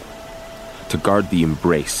this gate, to guard the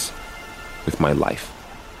embrace with my life.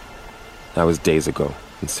 That was days ago,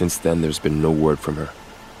 and since then there's been no word from her.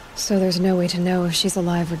 So there's no way to know if she's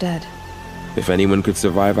alive or dead. If anyone could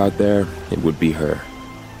survive out there, it would be her.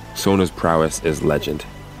 Sona's prowess is legend,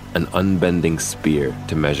 an unbending spear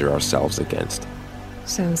to measure ourselves against.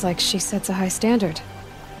 Sounds like she sets a high standard.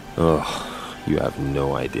 Ugh, you have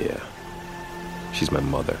no idea. She's my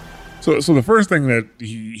mother. So the first thing that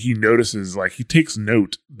he notices, like, he takes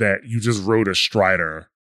note that you just rode a Strider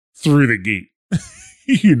through the gate,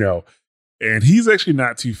 you know, and he's actually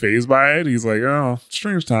not too fazed by it. He's like, oh,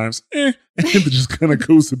 strange times, and just kind of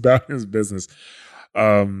goes about his business.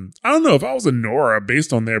 I don't know, if I was a Nora,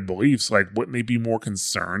 based on their beliefs, like, wouldn't they be more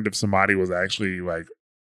concerned if somebody was actually, like,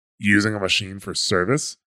 using a machine for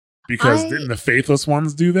service? Because didn't the faithless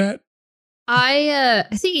ones do that? I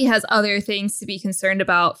think he has other things to be concerned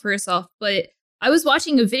about, first off, but I was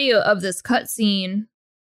watching a video of this cutscene,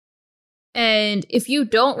 and if you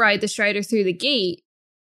don't ride the Strider through the gate,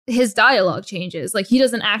 his dialogue changes. Like, he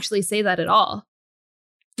doesn't actually say that at all.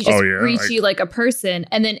 He just greets you like a person.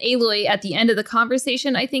 And then Aloy, at the end of the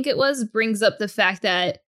conversation, I think it was, brings up the fact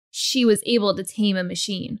that she was able to tame a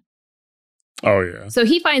machine. Oh, yeah. So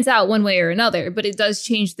he finds out one way or another, but it does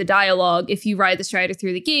change the dialogue if you ride the Strider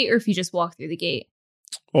through the gate or if you just walk through the gate.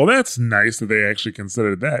 Well, that's nice that they actually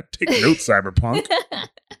considered that. Take note, Cyberpunk.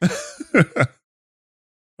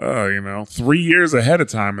 Oh, 3 years ahead of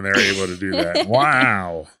time, and they're able to do that.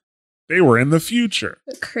 Wow. They were in the future.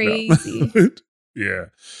 Crazy. No. Yeah.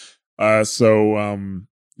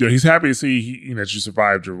 He's happy to see that you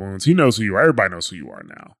survived your wounds. He knows who you are. Everybody knows who you are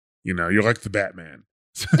now. You're like the Batman.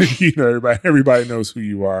 So, everybody knows who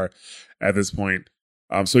you are at this point.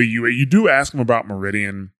 So you do ask him about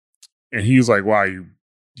Meridian, and he's like, "Why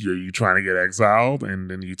you trying to get exiled?"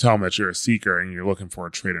 And then you tell him that you're a seeker and you're looking for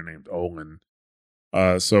a traitor named Olin.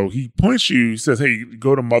 So he points you. He says, "Hey,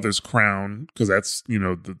 go to Mother's Crown, because that's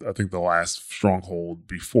I think the last stronghold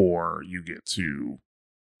before you get to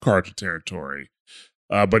Corruptor territory."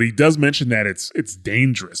 But he does mention that it's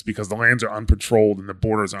dangerous because the lands are unpatrolled and the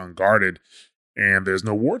borders are unguarded. And there's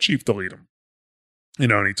no war chief to lead them.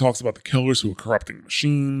 And he talks about the killers who are corrupting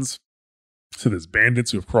machines, to there's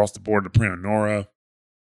bandits who have crossed the border to prey on Nora.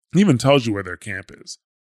 He even tells you where their camp is.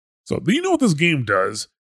 So, do you know what this game does?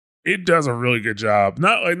 It does a really good job,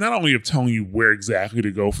 not only of telling you where exactly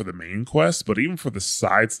to go for the main quest, but even for the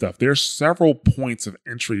side stuff. There's several points of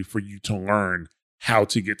entry for you to learn how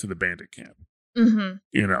to get to the bandit camp.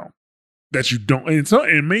 Mm-hmm. That you don't, and so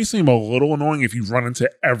it may seem a little annoying if you run into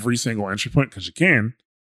every single entry point, because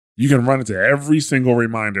you can run into every single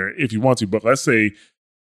reminder if you want to. But let's say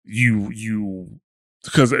you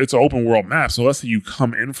because it's an open world map, so let's say you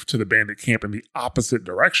come in to the bandit camp in the opposite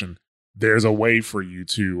direction. There's a way for you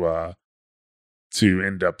to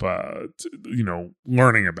end up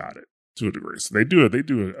learning about it to a degree. So they do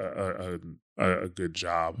a good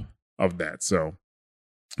job of that. So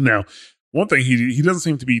now, one thing, he doesn't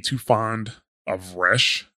seem to be too fond of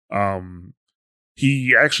Resh.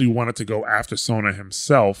 He actually wanted to go after Sona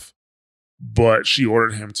himself, but she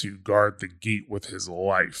ordered him to guard the gate with his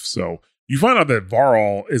life. So you find out that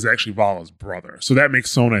Varl is actually Vala's brother. So that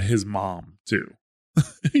makes Sona his mom too.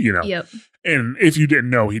 Yep. And if you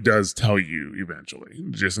didn't know, he does tell you eventually,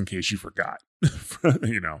 just in case you forgot. From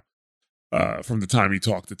the time he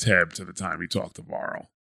talked to Teb to the time he talked to Varl.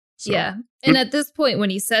 So, yeah. And at this point,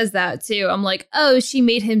 when he says that too, I'm like, oh, she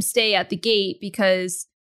made him stay at the gate because,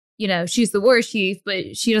 she's the war chief,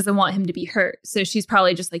 but she doesn't want him to be hurt. So she's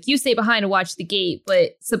probably just like, you stay behind and watch the gate.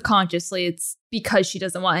 But subconsciously, it's because she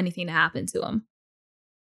doesn't want anything to happen to him.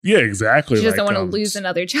 Yeah, exactly. She doesn't want to lose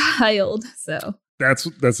another child. So that's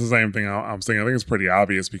the same thing I'm saying. I think it's pretty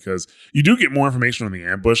obvious because you do get more information on the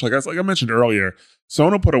ambush. Like I mentioned earlier,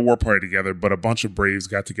 Sona put a war party together, but a bunch of Braves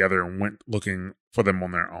got together and went looking for them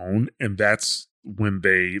on their own. And that's when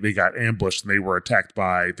they got ambushed and they were attacked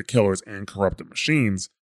by the killers and corrupted machines.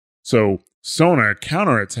 So Sona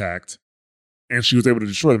counterattacked and she was able to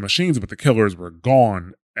destroy the machines, but the killers were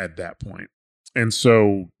gone at that point. And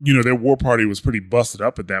so, their war party was pretty busted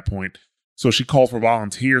up at that point. So she called for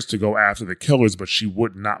volunteers to go after the killers, but she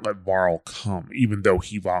would not let Varl come, even though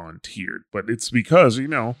he volunteered. But it's because,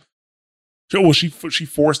 she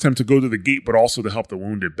forced him to go to the gate, but also to help the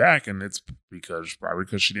wounded back. And it's probably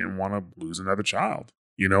because she didn't want to lose another child,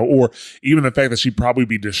 or even the fact that she'd probably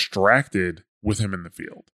be distracted with him in the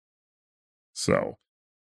field. So,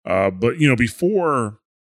 but before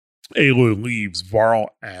Aloy leaves, Varl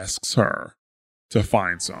asks her to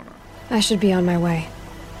find Sona. I should be on my way.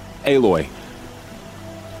 Aloy,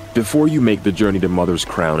 before you make the journey to Mother's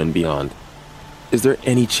Crown and beyond, is there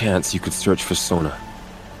any chance you could search for Sona?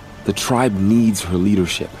 The tribe needs her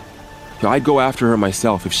leadership. I'd go after her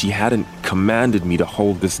myself if she hadn't commanded me to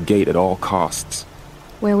hold this gate at all costs.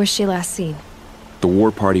 Where was she last seen? The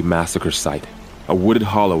War Party massacre site, a wooded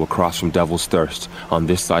hollow across from Devil's Thirst on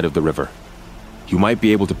this side of the river. You might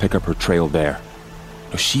be able to pick up her trail there.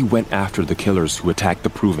 She went after the killers who attacked the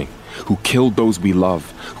Proving, who killed those we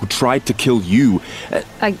love, who tried to kill you.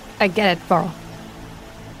 I get it, Varl.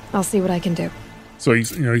 I'll see what I can do. So he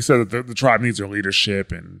said that the tribe needs her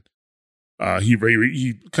leadership, and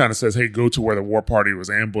he kind of says, "Hey, go to where the War Party was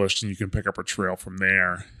ambushed, and you can pick up her trail from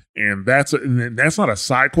there." And that's not a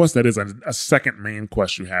side quest. That is a second main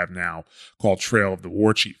quest you have now called Trail of the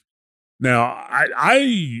War Chief. Now,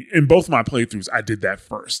 I in both my playthroughs, I did that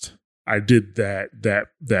first. I did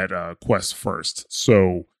that quest first.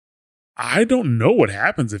 So I don't know what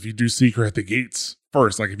happens if you do seek her at the gates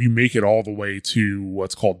first. Like if you make it all the way to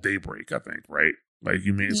what's called Daybreak, I think, right? Like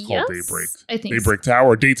it's called Daybreak. I think Daybreak Tower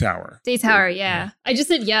or Day Tower. Day Tower, yeah. I just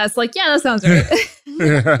said yes. Like, yeah, that sounds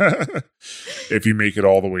right. If you make it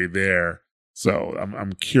all the way there. So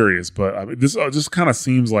I'm curious, but I mean, this just kind of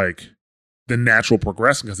seems like the natural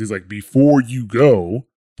progression, because he's like, before you go,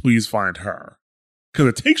 please find her. Because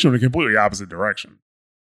it takes you in a completely opposite direction.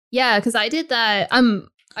 Yeah, because I did that.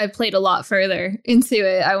 I played a lot further into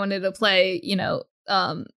it. I wanted to play,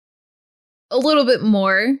 a little bit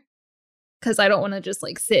more, because I don't want to just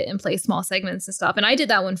like sit and play small segments and stuff. And I did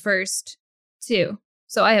that one first too,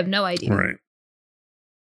 so I have no idea. Right.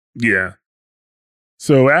 Yeah.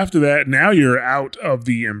 So after that, now you're out of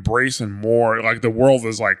the Embrace and more. Like the world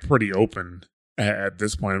is like pretty open at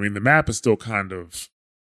this point. I mean, the map is still kind of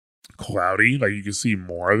cloudy, like you can see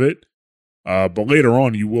more of it, but later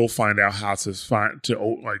on you will find out how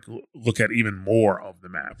to look at even more of the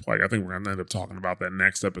map. Like I think we're gonna end up talking about that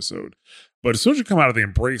next episode. But as soon as you come out of the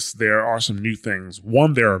Embrace, there are some new things.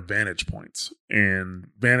 One, there are vantage points, and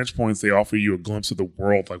vantage points, they offer you a glimpse of the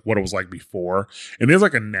world, like what it was like before. And there's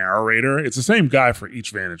like a narrator. It's the same guy for each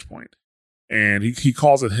vantage point, and he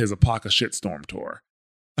calls it his Apaka Shitstorm tour.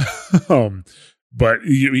 But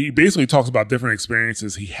he basically talks about different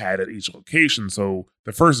experiences he had at each location. So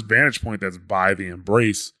the first vantage point that's by the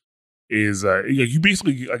Embrace is you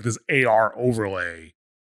basically get like this AR overlay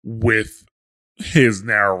with his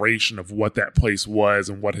narration of what that place was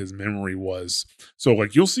and what his memory was. So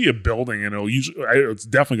like you'll see a building and it's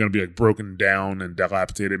definitely going to be like broken down and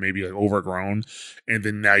dilapidated, maybe like overgrown. And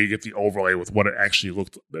then now you get the overlay with what it actually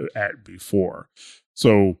looked at before.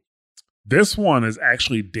 So this one is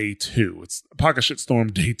actually day 2. It's Apaka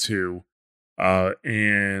Shitstorm day 2.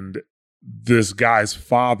 And this guy's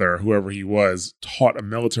father, whoever he was, taught a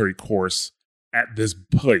military course at this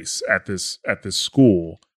place, at this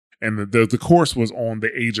school. And the course was on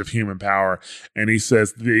the age of human power. And he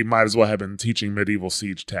says they might as well have been teaching medieval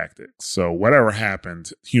siege tactics. So whatever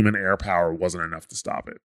happened, human air power wasn't enough to stop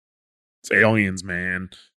it. It's aliens,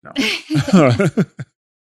 man. No.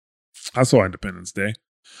 I saw Independence Day.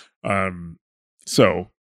 So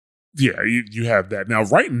yeah, you have that. Now,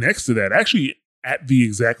 right next to that, actually at the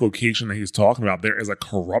exact location that he's talking about, there is a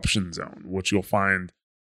corruption zone, which you'll find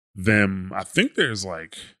them. I think there's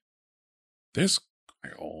like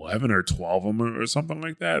 11 or 12 of them or something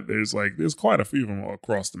like that. There's quite a few of them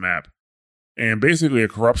across the map. And basically a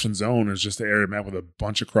corruption zone is just an area map with a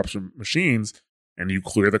bunch of corruption machines, and you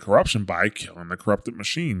clear the corruption by killing the corrupted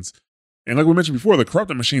machines. And like we mentioned before, the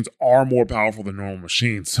corrupted machines are more powerful than normal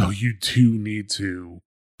machines, so you do need to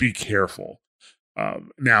be careful.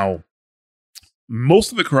 Now,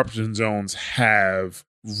 most of the corruption zones have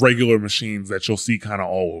regular machines that you'll see kind of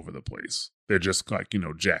all over the place. They're just like,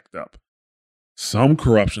 jacked up. Some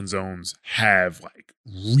corruption zones have like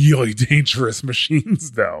really dangerous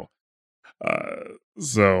machines though.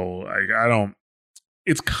 So I don't,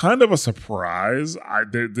 it's kind of a surprise.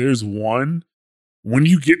 There's one, when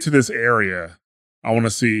you get to this area, I want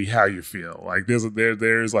to see how you feel. Like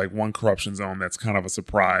there's like one corruption zone that's kind of a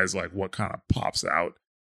surprise, like what kind of pops out.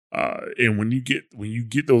 And when you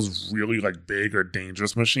get those really like big or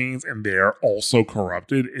dangerous machines and they're also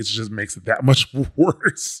corrupted, it just makes it that much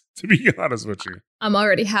worse, to be honest with you. I'm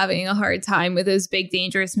already having a hard time with those big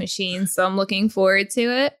dangerous machines, so I'm looking forward to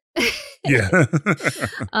it. Yeah.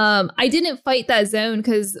 I didn't fight that zone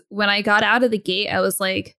because when I got out of the gate, I was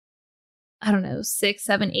like, I don't know, 6,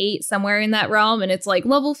 7, 8, somewhere in that realm. And it's like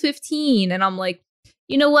level 15. And I'm like,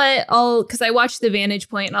 you know what? Because I watched the vantage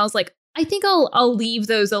point and I was like, I think I'll leave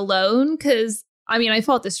those alone because, I mean, I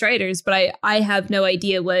fought the Striders, but I have no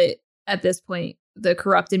idea what, at this point, the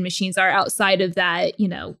corrupted machines are outside of that,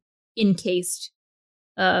 encased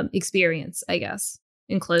experience, I guess.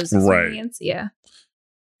 Enclosed experience, yeah.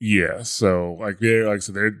 Yeah, so like I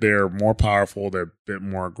said, they're more powerful, they're a bit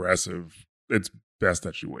more aggressive. It's best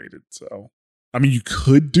that you waited. So, I mean, you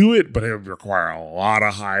could do it, but it would require a lot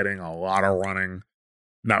of hiding, a lot of running.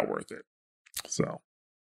 Not worth it. So,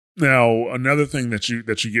 now another thing that you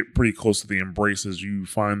get pretty close to the Embrace is you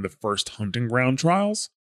find the first hunting ground trials,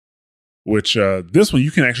 which this one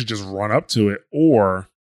you can actually just run up to it, or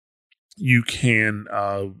you can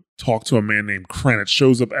talk to a man named Kren. It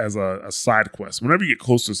shows up as a side quest. Whenever you get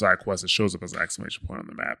close to a side quest, it shows up as an exclamation point on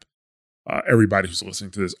the map. Everybody who's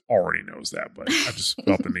listening to this already knows that, but I just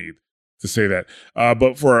felt the need to say that.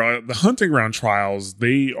 But for the hunting ground trials,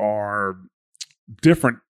 they are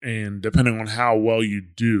different, and depending on how well you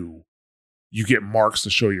do, you get marks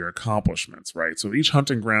to show your accomplishments, right? So each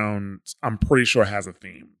hunting ground, I'm pretty sure, has a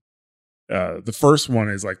theme. The first one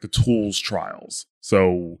is like the tools trials.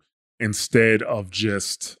 So instead of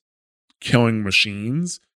just killing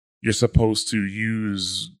machines, you're supposed to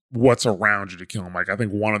use what's around you to kill them. Like, I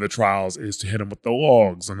think one of the trials is to hit them with the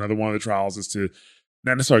logs. Another one of the trials is to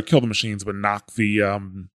not necessarily kill the machines, but knock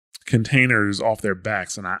the containers off their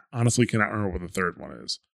backs. And I honestly cannot remember what the third one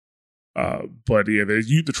is. But yeah,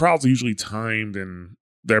 the trials are usually timed, and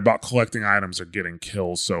they're about collecting items or getting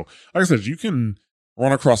kills. So, like I said, you can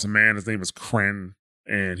run across a man. His name is Kren,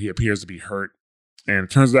 and he appears to be hurt. And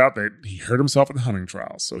it turns out that he hurt himself in the hunting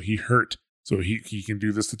trials. So he can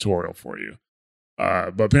do this tutorial for you.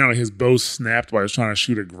 But apparently his bow snapped while he was trying to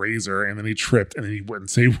shoot a grazer, and then he tripped, and then he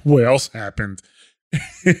wouldn't say what else happened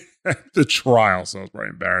at the trial. So it was very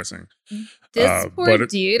embarrassing. This poor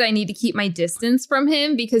dude, I need to keep my distance from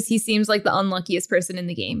him because he seems like the unluckiest person in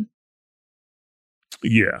the game.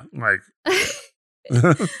 Yeah, like...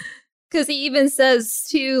 Because he even says,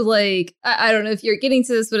 too, like, I don't know if you're getting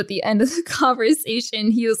to this, but at the end of the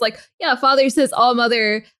conversation, he was like, yeah, Father says all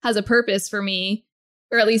Mother has a purpose for me.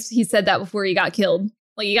 Or at least he said that before he got killed.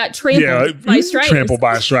 Like, he got trampled by Striders. Trampled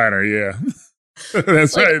by a Strider, yeah.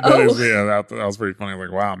 That's like, right. That was pretty funny.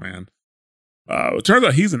 Like, wow, man. It turns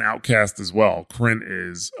out he's an outcast as well. Kren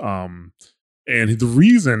is. And the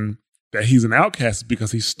reason that he's an outcast is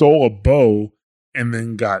because he stole a bow and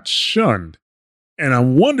then got shunned. And I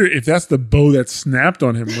wonder if that's the bow that snapped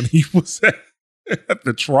on him when he was at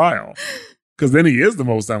the trial. Because then he is the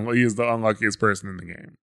unluckiest person in the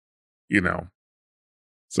game.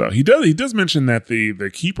 So he does mention that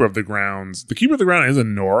the Keeper of the Ground is a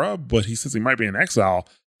Nora, but he says he might be in exile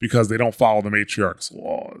because they don't follow the Matriarch's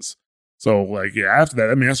laws. So, like, yeah, after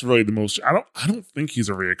that, I mean, that's really the most... I don't think he's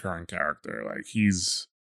a reoccurring character. Like,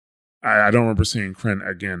 I don't remember seeing Kren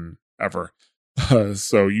again, ever.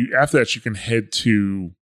 So after that, you can head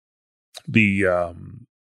to the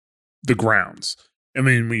grounds. And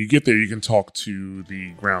then when you get there, you can talk to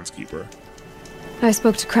the groundskeeper. I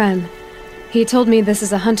spoke to Kren. He told me this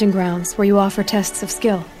is a hunting grounds where you offer tests of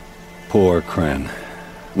skill. Poor Kren.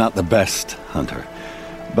 Not the best hunter,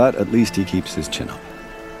 but at least he keeps his chin up.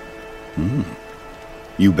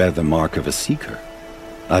 You bear the mark of a seeker.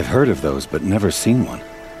 I've heard of those, but never seen one.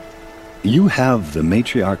 You have the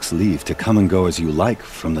Matriarch's leave to come and go as you like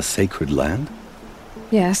from the sacred land?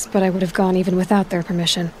 Yes, but I would have gone even without their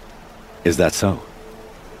permission. Is that so?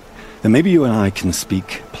 Then maybe you and I can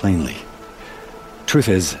speak plainly. Truth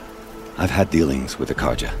is, I've had dealings with the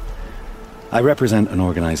Carja. I represent an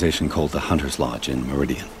organization called the Hunter's Lodge in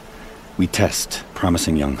Meridian. We test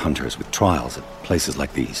promising young hunters with trials at places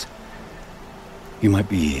like these. You might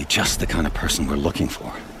be just the kind of person we're looking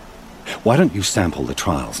for. Why don't you sample the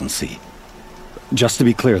trials and see? Just to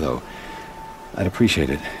be clear, though, I'd appreciate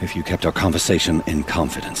it if you kept our conversation in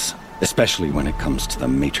confidence, especially when it comes to the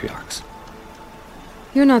Matriarchs.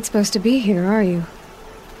 You're not supposed to be here, are you?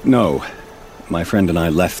 No. My friend and I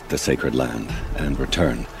left the sacred land and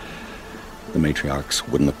returned. The Matriarchs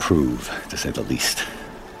wouldn't approve, to say the least.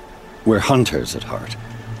 We're hunters at heart.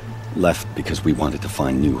 Left because we wanted to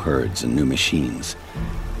find new herds and new machines.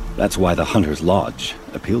 That's why the Hunter's Lodge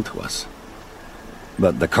appealed to us.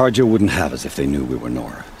 But the Carja wouldn't have us if they knew we were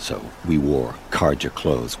Nora, so we wore Carja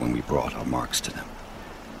clothes when we brought our marks to them.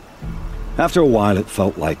 After a while, it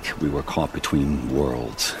felt like we were caught between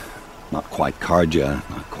worlds. Not quite Carja,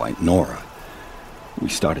 not quite Nora. We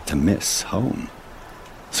started to miss home.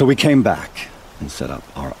 So we came back and set up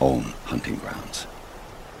our own hunting grounds.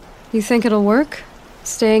 You think it'll work?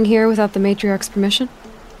 Staying here without the Matriarch's permission?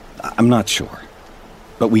 I'm not sure.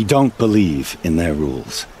 But we don't believe in their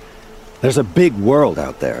rules. There's a big world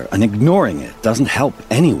out there, and ignoring it doesn't help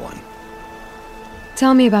anyone.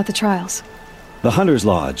 Tell me about the trials. The Hunter's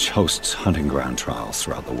Lodge hosts hunting ground trials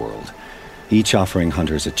throughout the world, each offering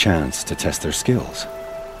hunters a chance to test their skills.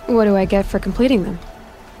 What do I get for completing them?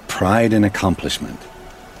 Pride in accomplishment,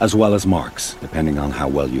 as well as marks, depending on how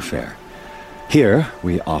well you fare. Here,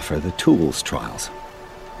 we offer the tools trials.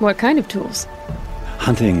 What kind of tools?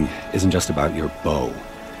 Hunting isn't just about your bow.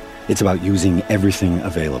 It's about using everything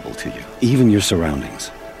available to you, even your surroundings.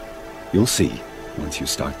 You'll see once you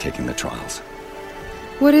start taking the trials.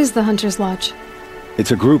 What is the Hunter's Lodge?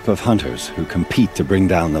 It's a group of hunters who compete to bring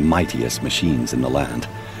down the mightiest machines in the land,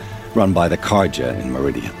 run by the Carja in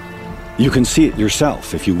Meridian. You can see it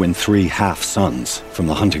yourself if you win 3 half-suns from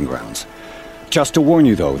the hunting grounds. Just to warn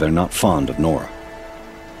you, though, they're not fond of Nora.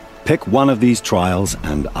 Pick one of these trials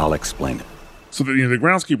and I'll explain it. So the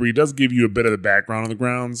groundskeeper, he does give you a bit of the background on the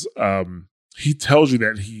grounds. He tells you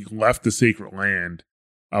that he left the sacred land,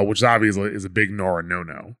 which obviously is a big Nora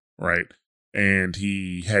no-no, right? And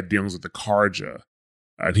he had dealings with the Carja.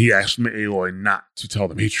 And he asked Aloy not to tell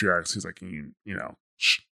the matriarchs. He's like, they'll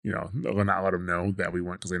not let them know that we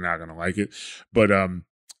went because they're not going to like it. But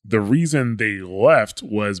the reason they left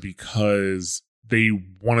was because they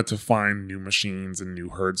wanted to find new machines and new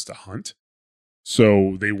herds to hunt.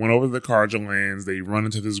 So they went over to the Carja lands. They run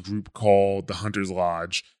into this group called the Hunter's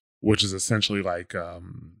Lodge, which is essentially like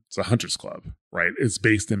it's a hunter's club, right? It's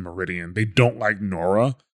based in Meridian. They don't like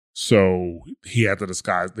Nora, so they had to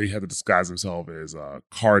disguise themselves as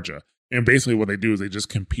Carja. And basically what they do is they just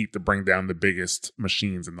compete to bring down the biggest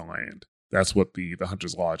machines in the land. That's what the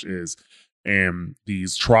Hunter's Lodge is. And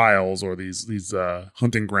these trials or these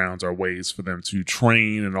hunting grounds are ways for them to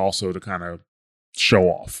train and also to kind of show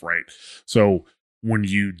off, right? So when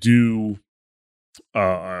you do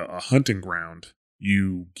a hunting ground,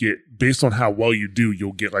 you get, based on how well you do,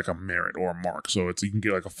 you'll get like a merit or a mark. So you can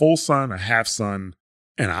get like a full sun, a half sun,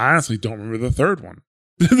 and I honestly don't remember the third one.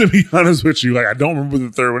 To be honest with you, like I don't remember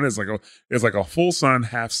the third one. It's like a full sun,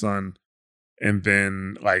 half sun, and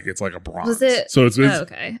then like it's like a bronze. Was it? So it's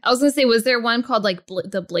okay. I was gonna say, was there one called like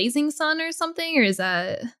the Blazing Sun or something, or is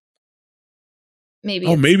that maybe?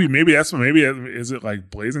 Oh, maybe that's what. Maybe is it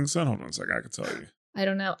like Blazing Sun? Hold on a second, I can tell you. I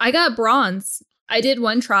don't know. I got bronze. I did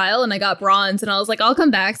one trial and I got bronze, and I was like, I'll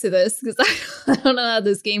come back to this because I don't know how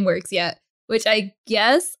this game works yet. Which I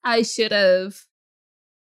guess I should have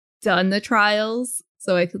done the trials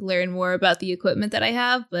so I could learn more about the equipment that I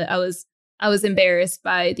have, but I was embarrassed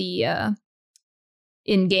by the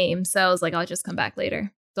in game, so I was like, I'll just come back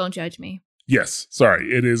later. Don't judge me. Yes,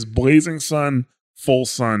 sorry. It is Blazing Sun, full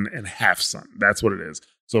sun, and half sun. That's what it is.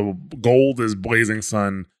 So gold is Blazing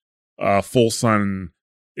Sun, full sun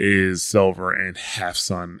is silver, and half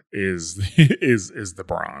sun is the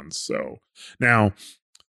bronze. So now,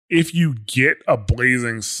 if you get a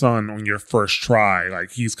Blazing Sun on your first try,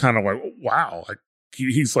 like he's kind of like, wow, like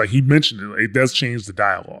he's like, he mentioned it. It does change the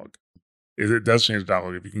dialogue. It does change the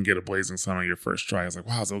dialogue if you can get a Blazing Sun on your first try. It's like,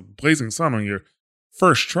 wow, so Blazing Sun on your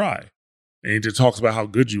first try. And he just talks about how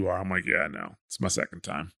good you are. I'm like, yeah, no, it's my second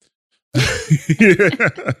time.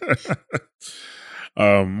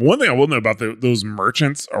 One thing I will know about those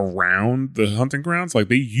merchants around the hunting grounds, like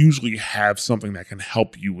they usually have something that can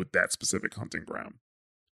help you with that specific hunting ground.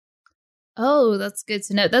 Oh, that's good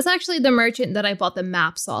to know. That's actually the merchant that I bought the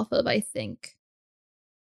maps off of, I think.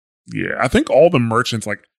 Yeah, I think all the merchants,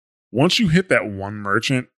 like once you hit that one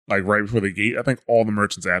merchant, like right before the gate, I think all the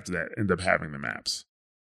merchants after that end up having the maps.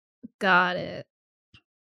 Got it.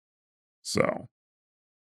 So,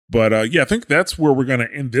 but yeah, I think that's where we're going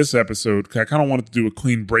to end this episode. I kind of wanted to do a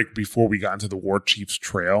clean break before we got into the War Chief's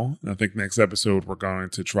trail. And I think next episode, we're going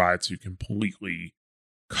to try to completely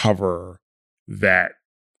cover that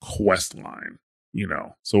quest line,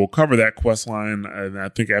 So we'll cover that quest line. And I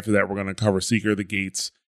think after that, we're going to cover Seeker of the Gates.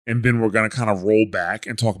 And then we're going to kind of roll back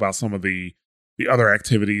and talk about some of the other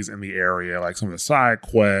activities in the area, like some of the side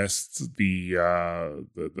quests, the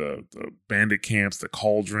bandit camps, the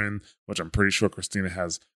cauldron, which I'm pretty sure Christina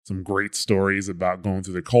has some great stories about going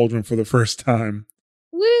through the cauldron for the first time.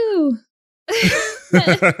 Woo!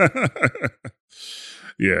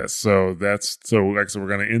 Yeah, so we're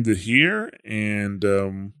going to end it here, and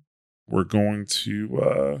we're going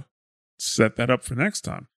to set that up for next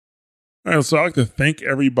time. All right, so I'd like to thank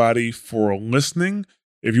everybody for listening.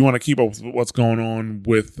 If you want to keep up with what's going on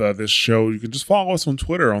with this show, you can just follow us on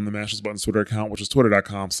Twitter on the Mashes Buttons Twitter account, which is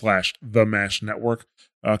twitter.com/TheMashNetwork.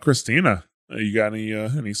 Christina, you got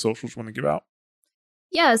any socials you want to give out?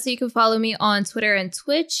 Yeah, so you can follow me on Twitter and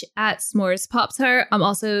Twitch at S'mores Pop-Tart. I'm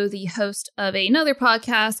also the host of another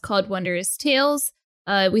podcast called Wondrous Tales.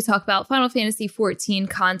 We talk about Final Fantasy XIV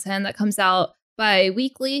content that comes out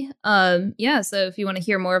bi-weekly. Yeah, so if you want to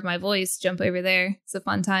hear more of my voice, jump over there. It's a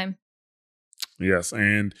fun time. Yes,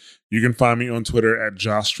 and you can find me on Twitter at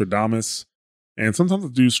Jostradamus. And sometimes I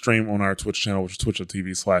do stream on our Twitch channel, which is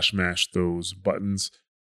twitch.tv/mashthosebuttons.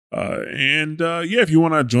 If you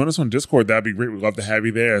want to join us on Discord, that'd be great. We'd love to have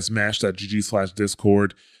you there. It's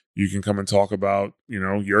mash.gg/Discord. You can come and talk about,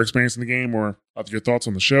 your experience in the game or your thoughts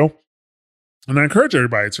on the show. And I encourage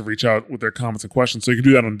everybody to reach out with their comments and questions. So you can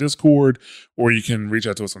do that on Discord, or you can reach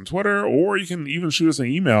out to us on Twitter, or you can even shoot us an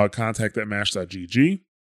email at contact@mash.gg.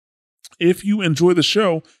 If you enjoy the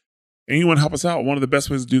show and you want to help us out, one of the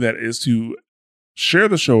best ways to do that is to share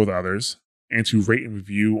the show with others and to rate and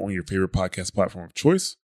review on your favorite podcast platform of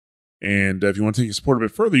choice. And if you want to take your support a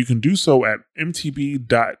bit further, you can do so at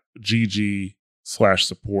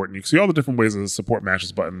mtb.gg/support. And you can see all the different ways to support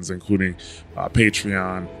Mash's Buttons, including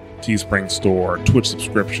Patreon, Teespring store, Twitch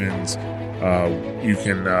subscriptions. You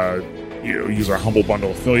can use our Humble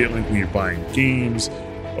Bundle affiliate link when you're buying games,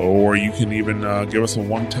 or you can even give us a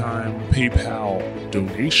one-time PayPal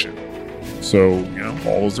donation. So,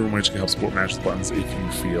 all those different ways you can help support Mash's Buttons if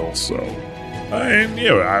you feel so.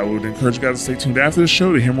 I would encourage you guys to stay tuned after the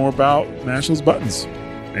show to hear more about Mash's Buttons.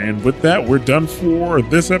 And with that, we're done for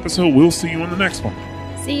this episode. We'll see you on the next one.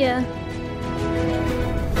 See ya.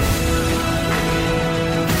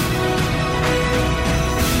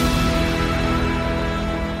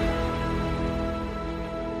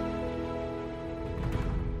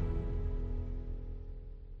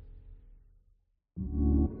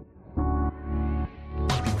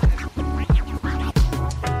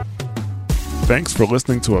 Thanks for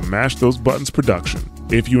listening to a Mash Those Buttons production.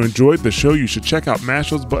 If you enjoyed the show, you should check out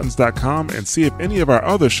mashthosebuttons.com and see if any of our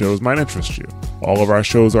other shows might interest you. All of our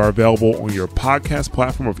shows are available on your podcast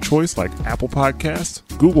platform of choice like Apple Podcasts,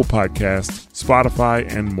 Google Podcasts, Spotify,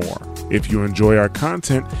 and more. If you enjoy our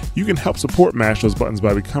content, you can help support Mash Those Buttons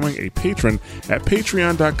by becoming a patron at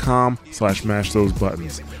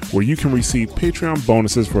patreon.com/mashthosebuttons, where you can receive Patreon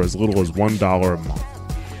bonuses for as little as $1 a month.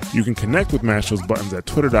 You can connect with Mash Those Buttons at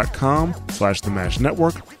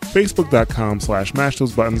twitter.com/TheMashNetwork,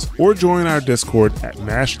 facebook.com/MashThoseButtons, or join our Discord at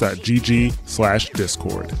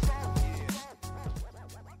mash.gg/Discord.